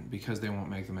one, and because they won't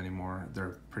make them anymore,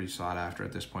 they're pretty sought after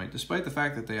at this point, despite the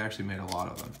fact that they actually made a lot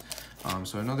of them.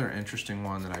 So another interesting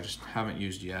one that I just haven't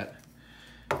used yet.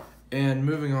 And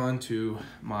moving on to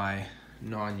my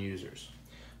non-users.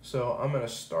 So I'm going to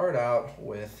start out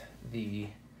with the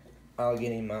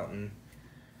Allegheny Mountain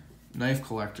Knife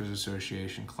Collectors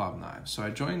Association club knives. So I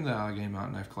joined the Allegheny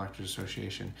Mountain Knife Collectors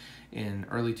Association in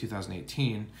early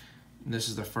 2018. This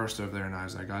is the first of their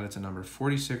knives I got. It's a number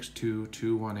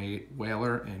 462218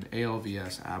 Whaler in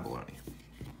ALVS abalone.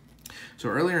 So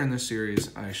earlier in this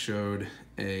series, I showed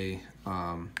a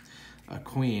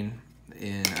Queen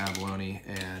in abalone,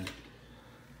 and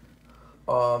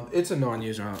It's a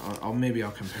non-user. Maybe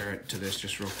I'll compare it to this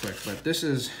just real quick. But this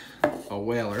is a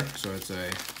whaler, so it's a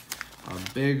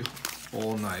big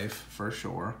old knife for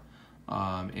sure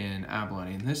in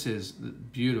abalone. And this is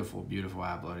beautiful, beautiful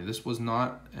abalone. This was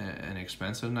not an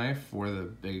expensive knife for the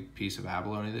big piece of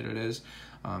abalone that it is.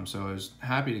 So I was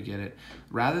happy to get it.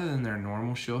 Rather than their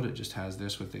normal shield, it just has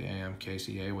this with the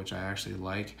AMKCA, which I actually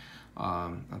like.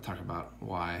 I'll talk about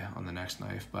why on the next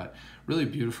knife, but really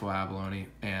beautiful abalone.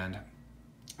 And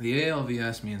the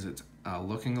ALVS means it's a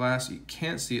looking glass. You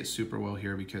can't see it super well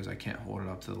here because I can't hold it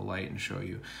up to the light and show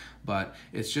you, but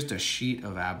it's just a sheet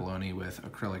of abalone with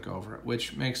acrylic over it,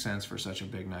 which makes sense for such a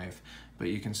big knife. But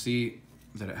you can see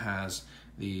that it has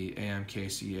the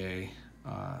AMKCA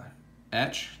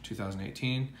etch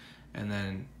 2018, and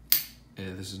then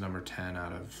this is number 10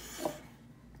 out of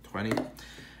 20,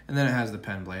 and then it has the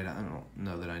pen blade. I don't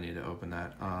know that I need to open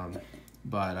that,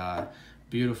 but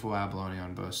beautiful abalone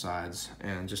on both sides,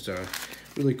 and just a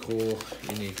really cool,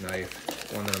 unique knife,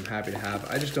 one that I'm happy to have.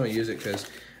 I just don't use it because,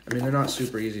 I mean, they're not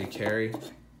super easy to carry,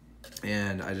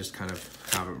 and I just kind of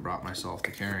haven't brought myself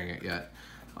to carrying it yet.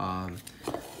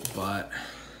 But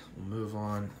we'll move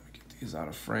on. Get these out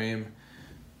of frame.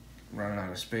 Running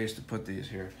out of space to put these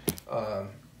here.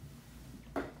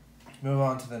 Move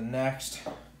on to the next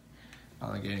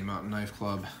Allegheny Mountain Knife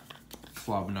Club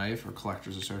knife, or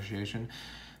Collectors Association.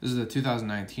 This is a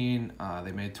 2019.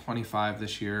 They made 25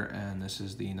 this year, and this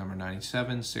is the number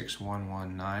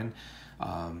 97-6119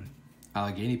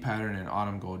 Allegheny pattern in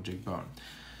autumn gold jig bone.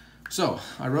 So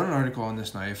I wrote an article on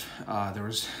this knife. There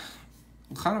was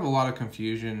kind of a lot of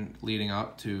confusion leading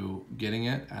up to getting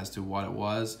it as to what it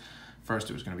was.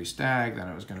 First it was going to be stag, then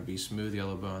it was going to be smooth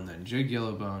yellow bone, then jig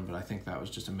yellow bone, but I think that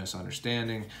was just a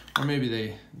misunderstanding, or maybe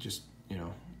they just, you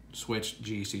know,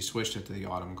 GEC switched it to the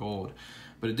autumn gold,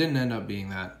 but it didn't end up being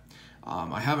that.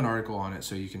 I have an article on it,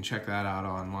 so you can check that out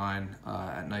online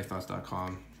at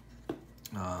knifethoughts.com.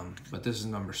 But this is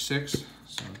number 6, so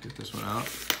I'll get this one out.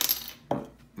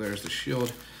 There's the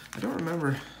shield. I don't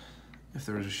remember if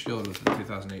there was a shield with the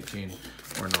 2018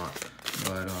 or not,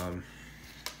 but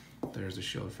there's the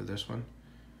shield for this one.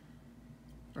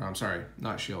 Or, I'm sorry,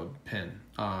 not shield, pin.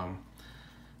 I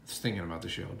was thinking about the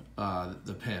shield,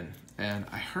 the pin. And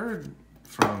I heard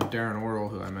from Darren Orrell,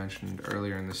 who I mentioned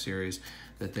earlier in the series,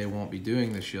 that they won't be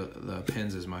doing the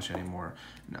pins as much anymore.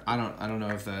 Now, I don't know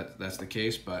if that's the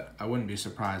case, but I wouldn't be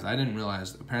surprised. I didn't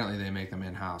realize apparently they make them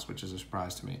in-house, which is a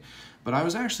surprise to me. But I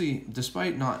was actually,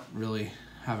 despite not really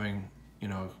having, you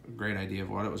know, a great idea of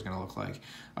what it was going to look like,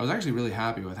 I was actually really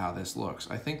happy with how this looks.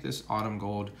 I think this autumn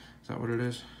gold, is that what it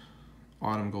is?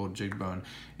 Autumn gold jig bone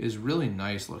is really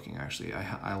nice looking, actually.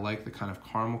 I like the kind of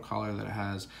caramel color that it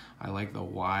has. I like the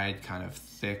wide kind of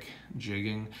thick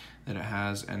jigging that it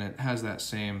has, and it has that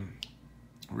same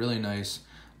really nice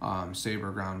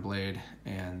saber ground blade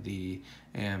and the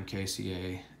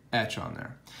AMKCA etch on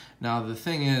there. Now the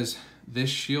thing is,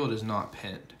 this shield is not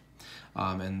pinned.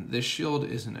 And this shield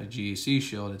isn't a GEC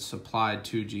shield, it's supplied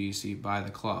to GEC by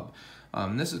the club.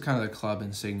 This is kind of the club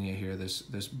insignia here,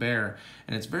 this bear,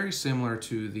 and it's very similar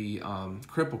to the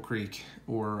Cripple Creek,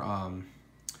 or,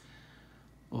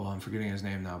 oh, I'm forgetting his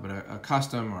name now, but a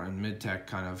custom or a mid-tech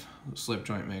kind of slip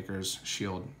joint maker's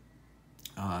shield.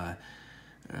 The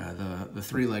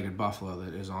three-legged buffalo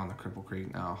that is on the Cripple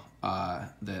Creek now,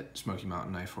 that Smoky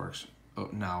Mountain Knife Works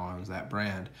now owns that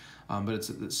brand. But it's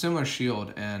a similar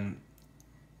shield, and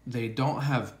they don't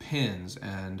have pins,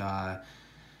 and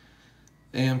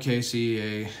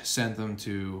AMKCA sent them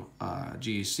to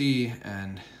GEC,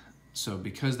 and so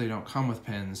because they don't come with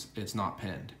pins, it's not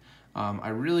pinned. I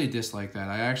really dislike that.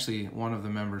 One of the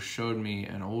members showed me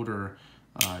an older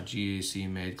GEC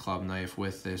made club knife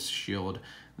with this shield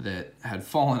that had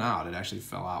fallen out. It actually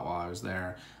fell out while I was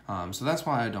there. So that's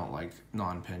why I don't like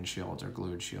non-pin shields or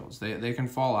glued shields. They can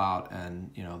fall out,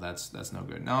 and you know, that's no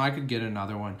good. Now I could get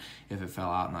another one if it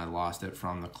fell out and I lost it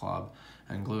from the club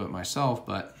and glue it myself,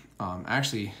 but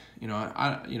actually, you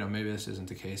know, maybe this isn't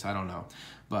the case, I don't know,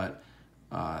 but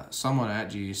someone at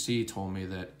GEC told me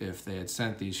that if they had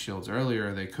sent these shields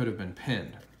earlier, they could have been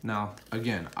pinned. Now,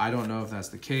 again, I don't know if that's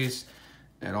the case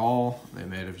at all. They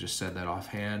may have just said that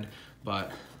offhand,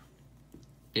 but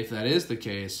if that is the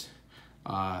case,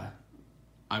 I'm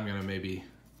gonna maybe,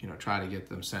 you know, try to get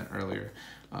them sent earlier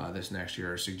this next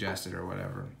year, or suggested or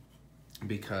whatever,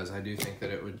 because I do think that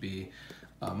it would be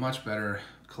a much better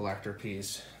collector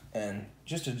piece, and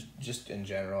just in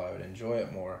general, I would enjoy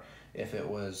it more if it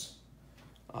was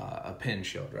a pin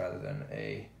shield rather than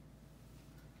a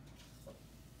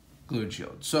glued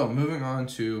shield. So moving on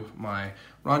to my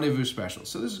Rendezvous Special.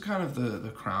 So this is kind of the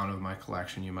crown of my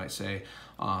collection, you might say.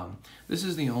 This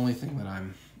is the only thing that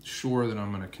I'm sure that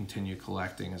I'm going to continue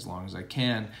collecting as long as I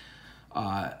can.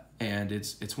 And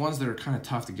it's ones that are kind of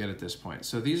tough to get at this point.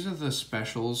 So these are the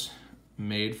specials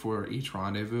made for each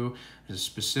rendezvous. There's a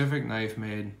specific knife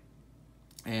made,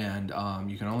 and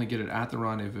you can only get it at the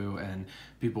rendezvous, and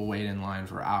people wait in line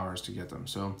for hours to get them.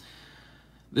 So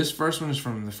this first one is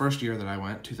from the first year that I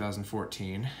went,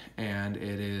 2014, and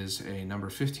it is a number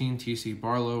 15 TC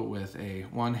Barlow with a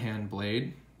one-hand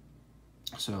blade.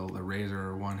 So the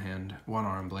razor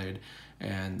one-arm blade,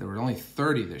 and there were only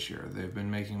 30 this year. They've been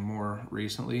making more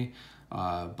recently,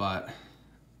 but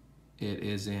it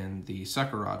is in the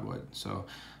sucker rod wood. So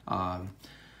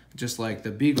just like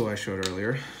the Beagle I showed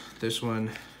earlier, this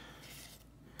one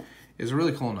is a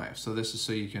really cool knife. So this is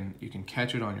so you can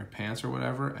catch it on your pants or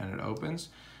whatever, and it opens.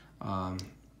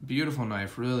 Beautiful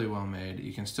knife, really well made.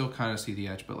 You can still kind of see the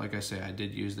etch, but like I say, I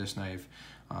did use this knife,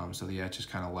 so the etch is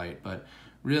kind of light, but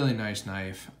really nice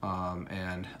knife.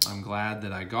 And I'm glad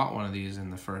that I got one of these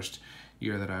in the first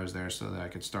year that I was there so that I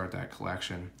could start that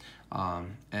collection.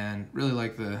 And really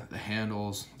like the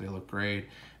handles, they look great,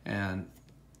 and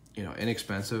you know,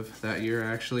 inexpensive that year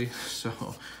actually. So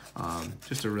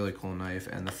just a really cool knife,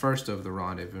 and the first of the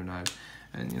rendezvous knives.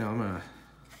 And you know, I'm gonna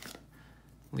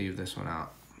leave this one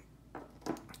out.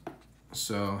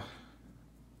 So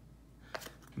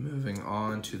moving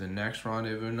on to the next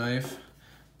rendezvous knife,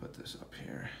 put this up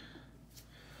here.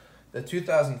 The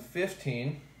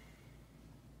 2015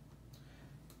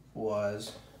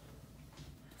 was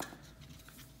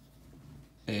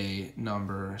a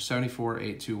number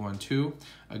 748212.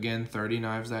 Again, 30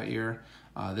 knives that year.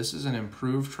 This is an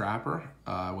improved trapper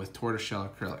with tortoiseshell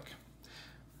acrylic.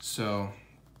 So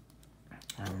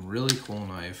a really cool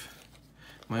knife.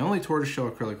 My only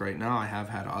tortoiseshell acrylic right now. I have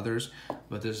had others,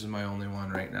 but this is my only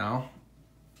one right now.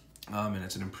 And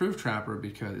it's an improved trapper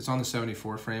because it's on the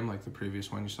 74 frame like the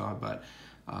previous one you saw, but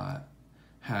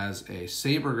has a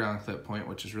saber ground clip point,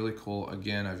 which is really cool.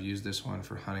 Again, I've used this one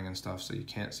for hunting and stuff, so you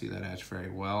can't see that edge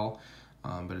very well,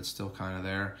 but it's still kind of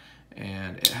there.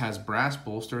 And it has brass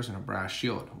bolsters and a brass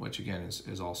shield, which again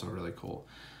is also really cool.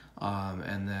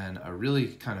 And then a really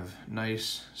kind of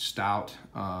nice, stout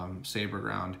saber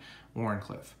ground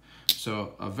Wharncliffe.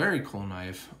 So a very cool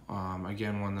knife,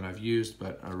 again, one that I've used,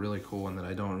 but a really cool one that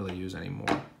I don't really use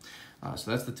anymore.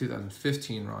 So that's the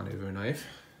 2015 rendezvous knife.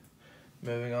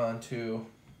 Moving on to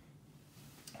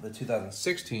the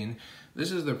 2016,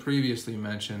 this is the previously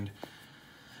mentioned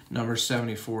number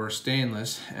 74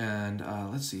 stainless, and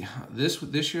let's see,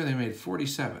 this year they made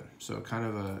 47, so kind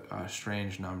of a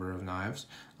strange number of knives,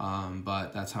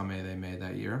 but that's how many they made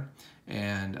that year.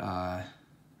 And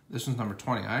this one's number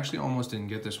 20. I actually almost didn't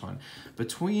get this one.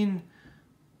 Between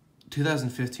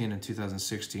 2015 and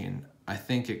 2016, I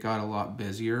think it got a lot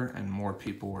busier and more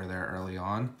people were there early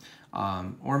on.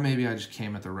 Or maybe I just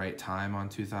came at the right time on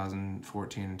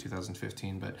 2014 and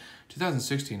 2015, but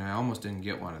 2016 I almost didn't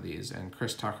get one of these, and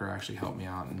Chris Tucker actually helped me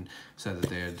out and said that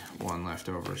they had one left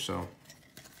over. So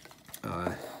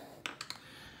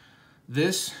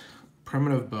this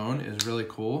primitive bone is really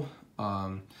cool.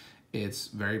 It's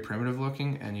very primitive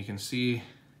looking, and you can see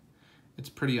it's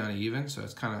pretty uneven, so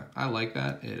it's kind of, I like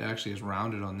that. It actually is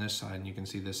rounded on this side, and you can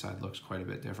see this side looks quite a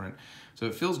bit different. So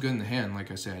it feels good in the hand.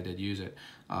 Like I say, I did use it,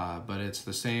 but it's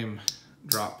the same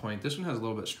drop point. This one has a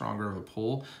little bit stronger of a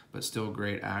pull, but still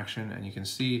great action. And you can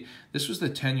see this was the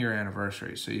 10-year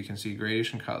anniversary, so you can see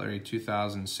Gradation Cutlery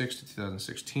 2006 to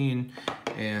 2016,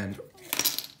 and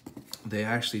they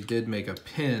actually did make a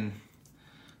pin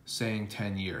saying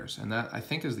 10 years, and that I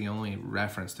think is the only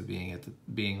reference to being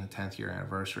the 10th year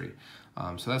anniversary.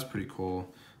 So that's pretty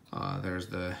cool. There's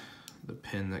the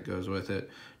pin that goes with it,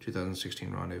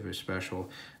 2016 Rendezvous Special,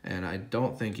 and I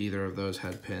don't think either of those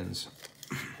had pins,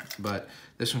 but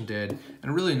this one did.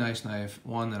 And a really nice knife,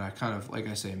 one that I kind of, like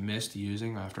I say, missed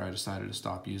using after I decided to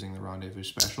stop using the Rendezvous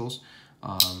Specials.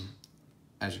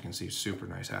 As you can see, super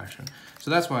nice action.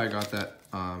 So that's why I got that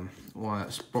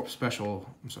special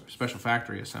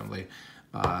factory assembly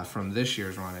from this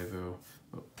year's Rendezvous.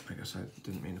 Oh, I guess I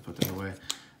didn't mean to put that away.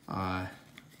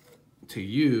 To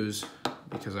use,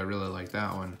 because I really like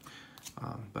that one,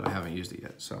 but I haven't used it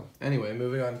yet. So anyway,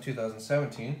 moving on to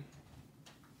 2017.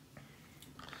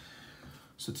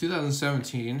 So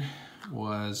 2017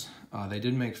 was, they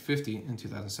did make 50 in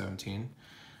 2017.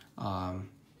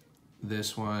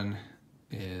 This one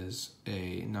is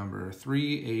a number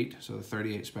 38, so the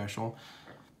 38 special,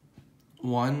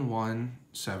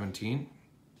 1117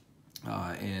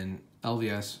 in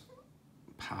LVS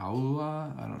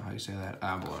Paula, I don't know how you say that,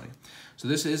 abalone. So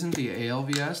this isn't the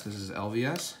ALVS, this is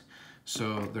LVS.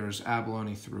 So there's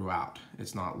abalone throughout.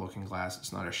 It's not looking glass,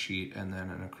 it's not a sheet and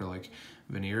then an acrylic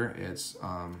veneer. It's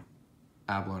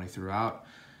abalone throughout.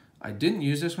 I didn't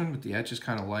use this one, but the etch is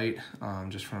kind of light,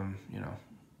 just from, you know,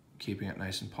 keeping it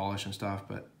nice and polished and stuff.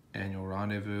 But Annual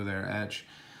Rendezvous there, etch.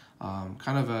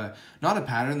 Kind of not a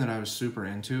pattern that I was super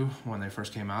into when they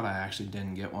first came out. I actually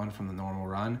didn't get one from the normal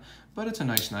run, but it's a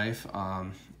nice knife.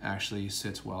 Actually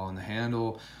sits well in the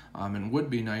handle, and would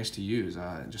be nice to use.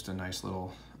 Just a nice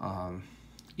little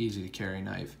easy to carry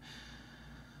knife.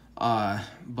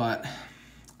 But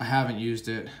I haven't used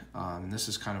it. This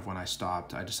is kind of when I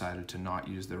stopped. I decided to not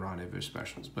use the Rendezvous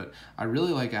specials, but I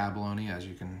really like abalone, as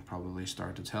you can probably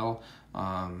start to tell.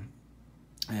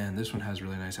 And this one has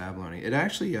really nice abalone. It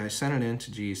actually, I sent it in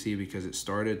to GEC because it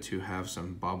started to have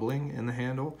some bubbling in the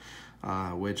handle,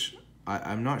 which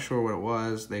I'm not sure what it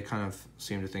was. They kind of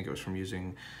seemed to think it was from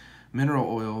using mineral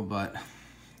oil, but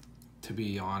to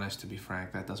be honest, to be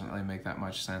frank, that doesn't really make that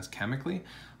much sense chemically.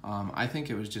 I think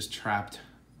it was just trapped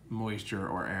moisture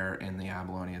or air in the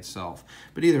abalone itself.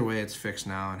 But either way, it's fixed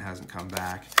now and hasn't come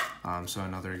back. So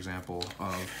another example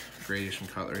of Gradation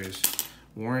Cutlery's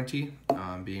warranty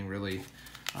being really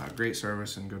great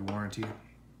service and good warranty.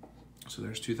 So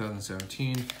there's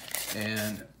 2017,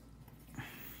 and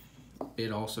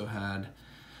it also had,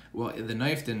 well, the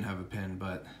knife didn't have a pin,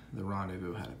 but the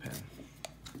Rendezvous had a pin.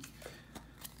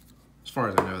 As far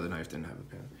as I know, the knife didn't have a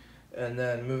pin. And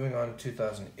then moving on to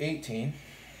 2018,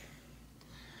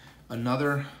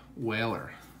 another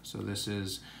Whaler. So this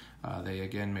is, they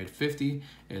again made 50.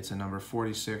 It's a number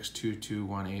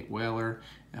 462218 Whaler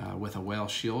with a whale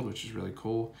shield, which is really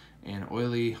cool, and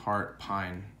oily heart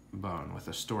pine bone with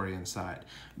a story inside.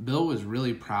 Bill was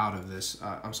really proud of this.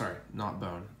 I'm sorry, not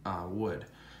bone, wood.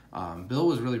 Bill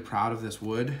was really proud of this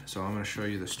wood, so I'm going to show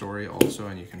you the story also,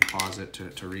 and you can pause it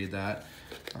to read that.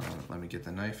 Let me get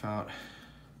the knife out.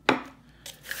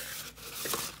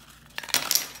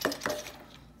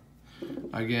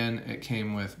 Again, it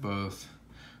came with both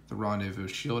the Rendezvous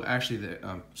shield, actually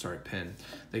the, pin.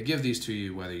 They give these to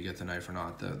you whether you get the knife or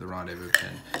not, the Rendezvous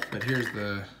pin. But here's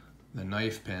the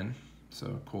knife pin,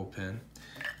 so cool pin.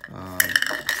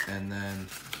 And then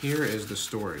here is the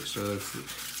story. So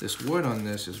this wood on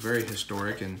this is very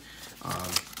historic, and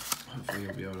hopefully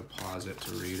you'll be able to pause it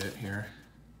to read it here.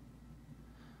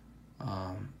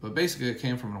 But basically it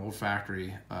came from an old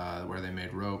factory where they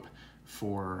made rope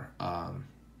for,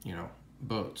 you know,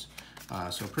 boats.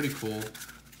 So pretty cool.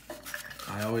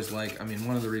 I always like, I mean,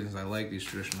 one of the reasons I like these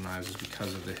traditional knives is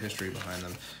because of the history behind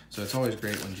them. So it's always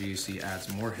great when GEC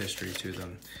adds more history to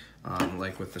them,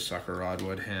 like with the sucker rod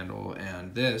wood handle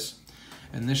and this.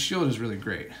 And this shield is really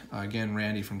great. Again,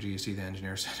 Randy from GEC, the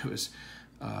engineer, said it was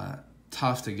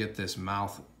tough to get this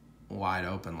mouth wide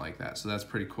open like that. So that's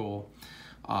pretty cool.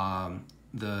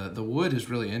 The wood is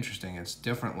really interesting. It's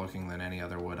different looking than any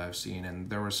other wood I've seen, and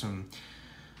there were some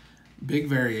big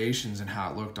variations in how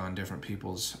it looked on different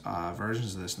people's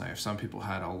versions of this knife. Some people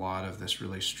had a lot of this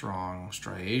really strong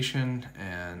striation,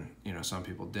 and you know, some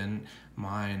people didn't.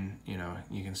 Mine, you know,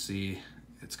 you can see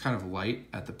it's kind of light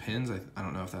at the pins. I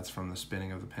don't know if that's from the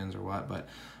spinning of the pins or what, but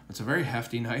it's a very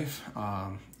hefty knife.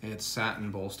 It's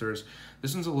satin bolsters.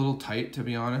 This one's a little tight, to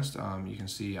be honest. You can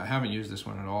see I haven't used this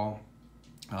one at all.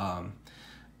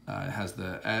 It has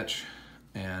the etch,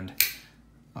 and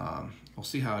we'll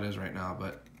see how it is right now,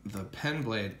 but the pen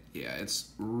blade, yeah,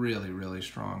 it's really, really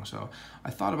strong. So I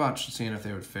thought about seeing if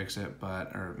they would fix it,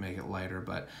 or make it lighter,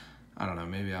 but I don't know,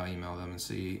 maybe I'll email them and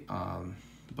see.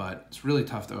 But it's really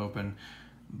tough to open,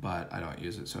 but I don't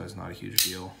use it, so it's not a huge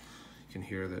deal. You can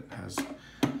hear that it has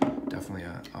definitely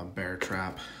a bear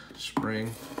trap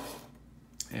spring.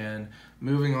 And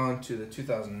moving on to the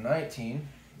 2019,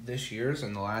 this year's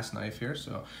and the last knife here.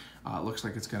 So it looks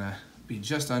like it's gonna be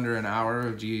just under an hour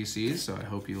of GECs, so I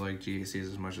hope you like GECs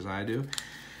as much as I do.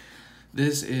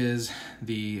 This is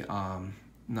the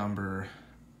number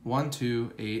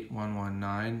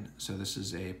 128119. So this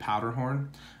is a powder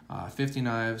horn, 50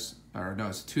 knives, or no,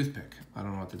 it's a toothpick. I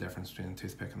don't know what the difference between the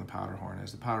toothpick and the powder horn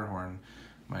is. The powder horn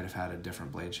might have had a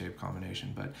different blade shape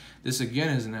combination, but this again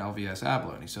is an LVS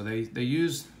abalone. So they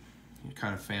use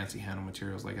kind of fancy handle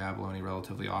materials like abalone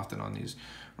relatively often on these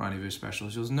Rendezvous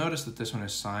specials. You'll notice that this one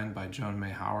is signed by Joan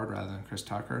May Howard rather than Chris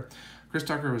Tucker. Chris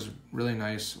Tucker was a really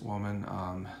nice woman.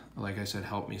 Like I said,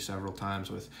 helped me several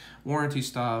times with warranty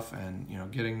stuff and, you know,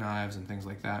 getting knives and things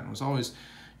like that, and was always,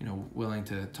 you know, willing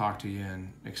to talk to you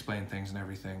and explain things and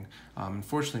everything.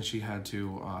 Unfortunately, she had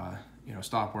to, you know,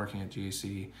 stop working at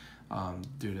GEC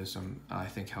due to some, I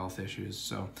think, health issues.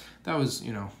 So that was,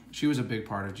 you know, she was a big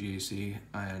part of GEC,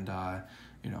 and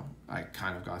you know, I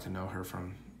kind of got to know her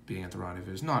from being at the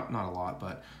Rendezvous. Not a lot,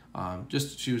 but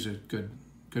just she was a good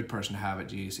person to have at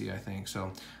GEC, I think.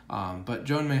 So, but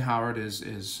Joan May Howard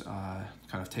is kind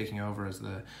of taking over as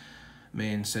the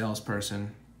main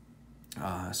salesperson,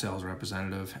 sales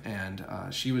representative, and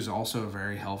she was also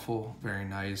very helpful, very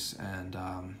nice, and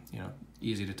you know,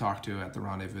 easy to talk to at the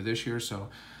rendezvous this year. So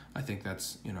I think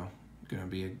that's, you know, going to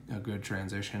be a good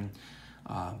transition.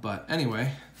 But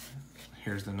anyway,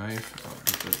 here's the knife. I'll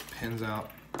get the pins out.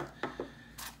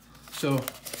 So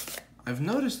I've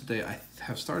noticed that I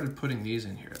have started putting these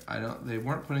in here. They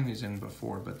weren't putting these in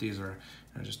before, but these are,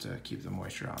 you know, just to keep the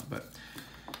moisture out. But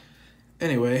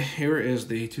anyway, here is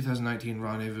the 2019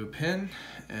 Rendezvous pin,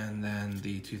 and then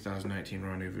the 2019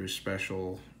 Rendezvous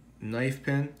Special knife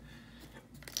pin.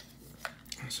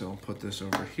 So I'll put this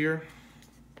over here,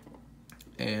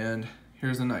 and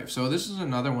here's the knife. So this is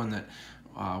another one that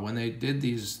when they did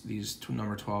these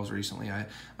number 12s recently, I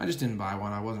just didn't buy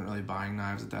one. I wasn't really buying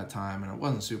knives at that time, and I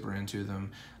wasn't super into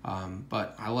them.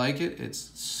 But I like it. It's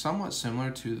somewhat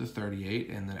similar to the 38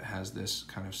 in that it has this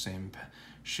kind of same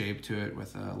shape to it,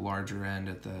 with a larger end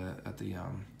at the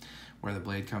where the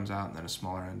blade comes out, and then a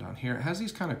smaller end down here. It has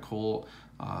these kind of cool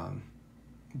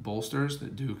bolsters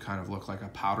that do kind of look like a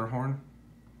powder horn,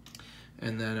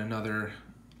 and then another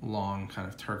long kind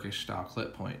of Turkish style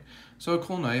clip point. So a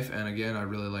cool knife, and again, I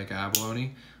really like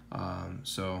abalone.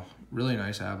 So really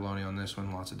nice abalone on this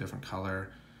one, lots of different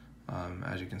color.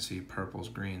 As you can see, purples,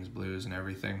 greens, blues, and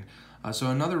everything. So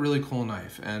another really cool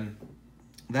knife, and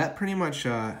that pretty much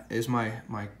is my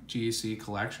GEC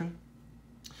collection.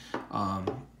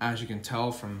 As you can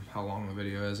tell from how long the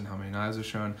video is and how many knives I've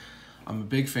shown, I'm a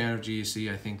big fan of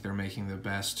GEC. I think they're making the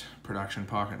best production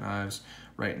pocket knives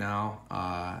right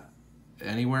now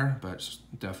anywhere, but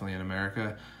definitely in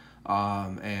America.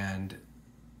 And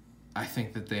I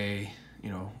think that they, you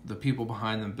know, the people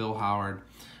behind them, Bill Howard,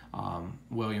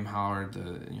 William Howard,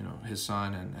 his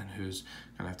son, and who's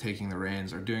kind of taking the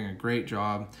reins, are doing a great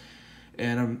job.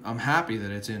 And I'm happy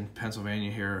that it's in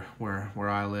Pennsylvania here, where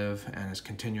I live, and is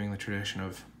continuing the tradition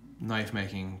of knife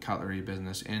making, cutlery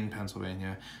business in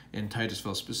Pennsylvania, in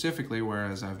Titusville specifically, where,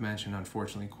 as I've mentioned,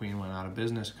 unfortunately Queen went out of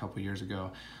business a couple years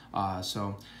ago.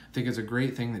 So I think it's a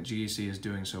great thing that GEC is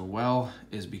doing so well,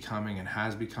 is becoming and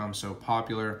has become so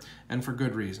popular, and for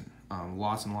good reason.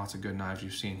 Lots and lots of good knives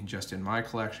you've seen just in my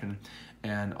collection,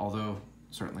 and although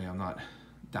certainly I'm not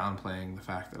downplaying the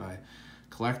fact that I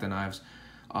collect the knives,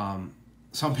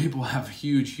 some people have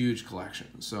huge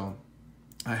collections. So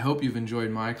I hope you've enjoyed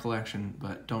my collection,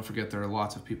 but don't forget there are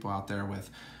lots of people out there with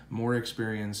more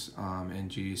experience in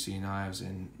GEC knives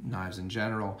and knives in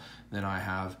general than I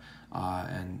have,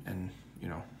 and you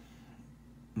know,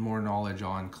 more knowledge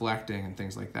on collecting and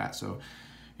things like that. So,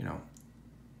 you know,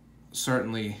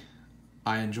 certainly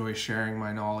I enjoy sharing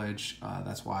my knowledge.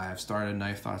 That's why I've started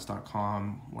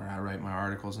knifethoughts.com, where I write my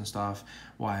articles and stuff,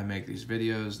 why I make these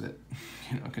videos that,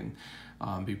 you know, can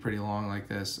be pretty long like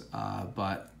this,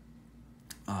 but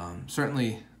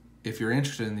certainly if you're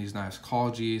interested in these knives,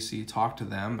 call GEC, talk to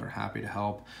them. They're happy to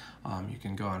help. You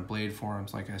can go on Blade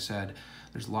forums. Like I said,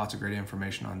 there's lots of great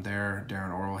information on there.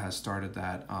 Darren Orwell has started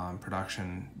that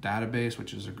production database,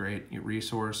 which is a great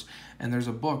resource. And there's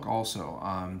a book also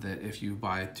that if you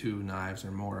buy 2 knives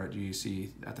or more at GEC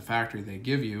at the factory, they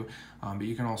give you, but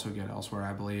you can also get elsewhere,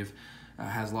 I believe.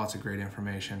 Has lots of great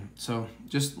information. So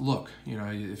just look, you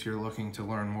know, if you're looking to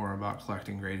learn more about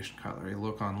collecting gradation cutlery,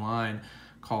 look online,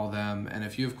 call them, and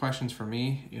if you have questions for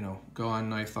me, you know, go on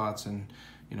Knife Thoughts and,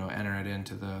 you know, enter it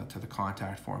into the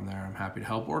contact form there. I'm happy to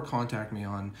help, or contact me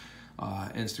on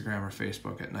Instagram or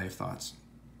Facebook at Knife Thoughts.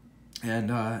 And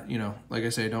you know, like I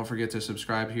say, don't forget to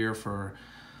subscribe here for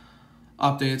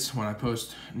updates when I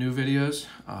post new videos.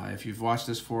 If you've watched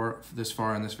this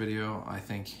far in this video, I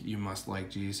think you must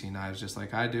like GEC knives just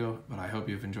like I do, but I hope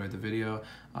you've enjoyed the video,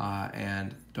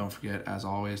 and don't forget, as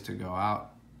always, to go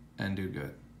out and do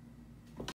good.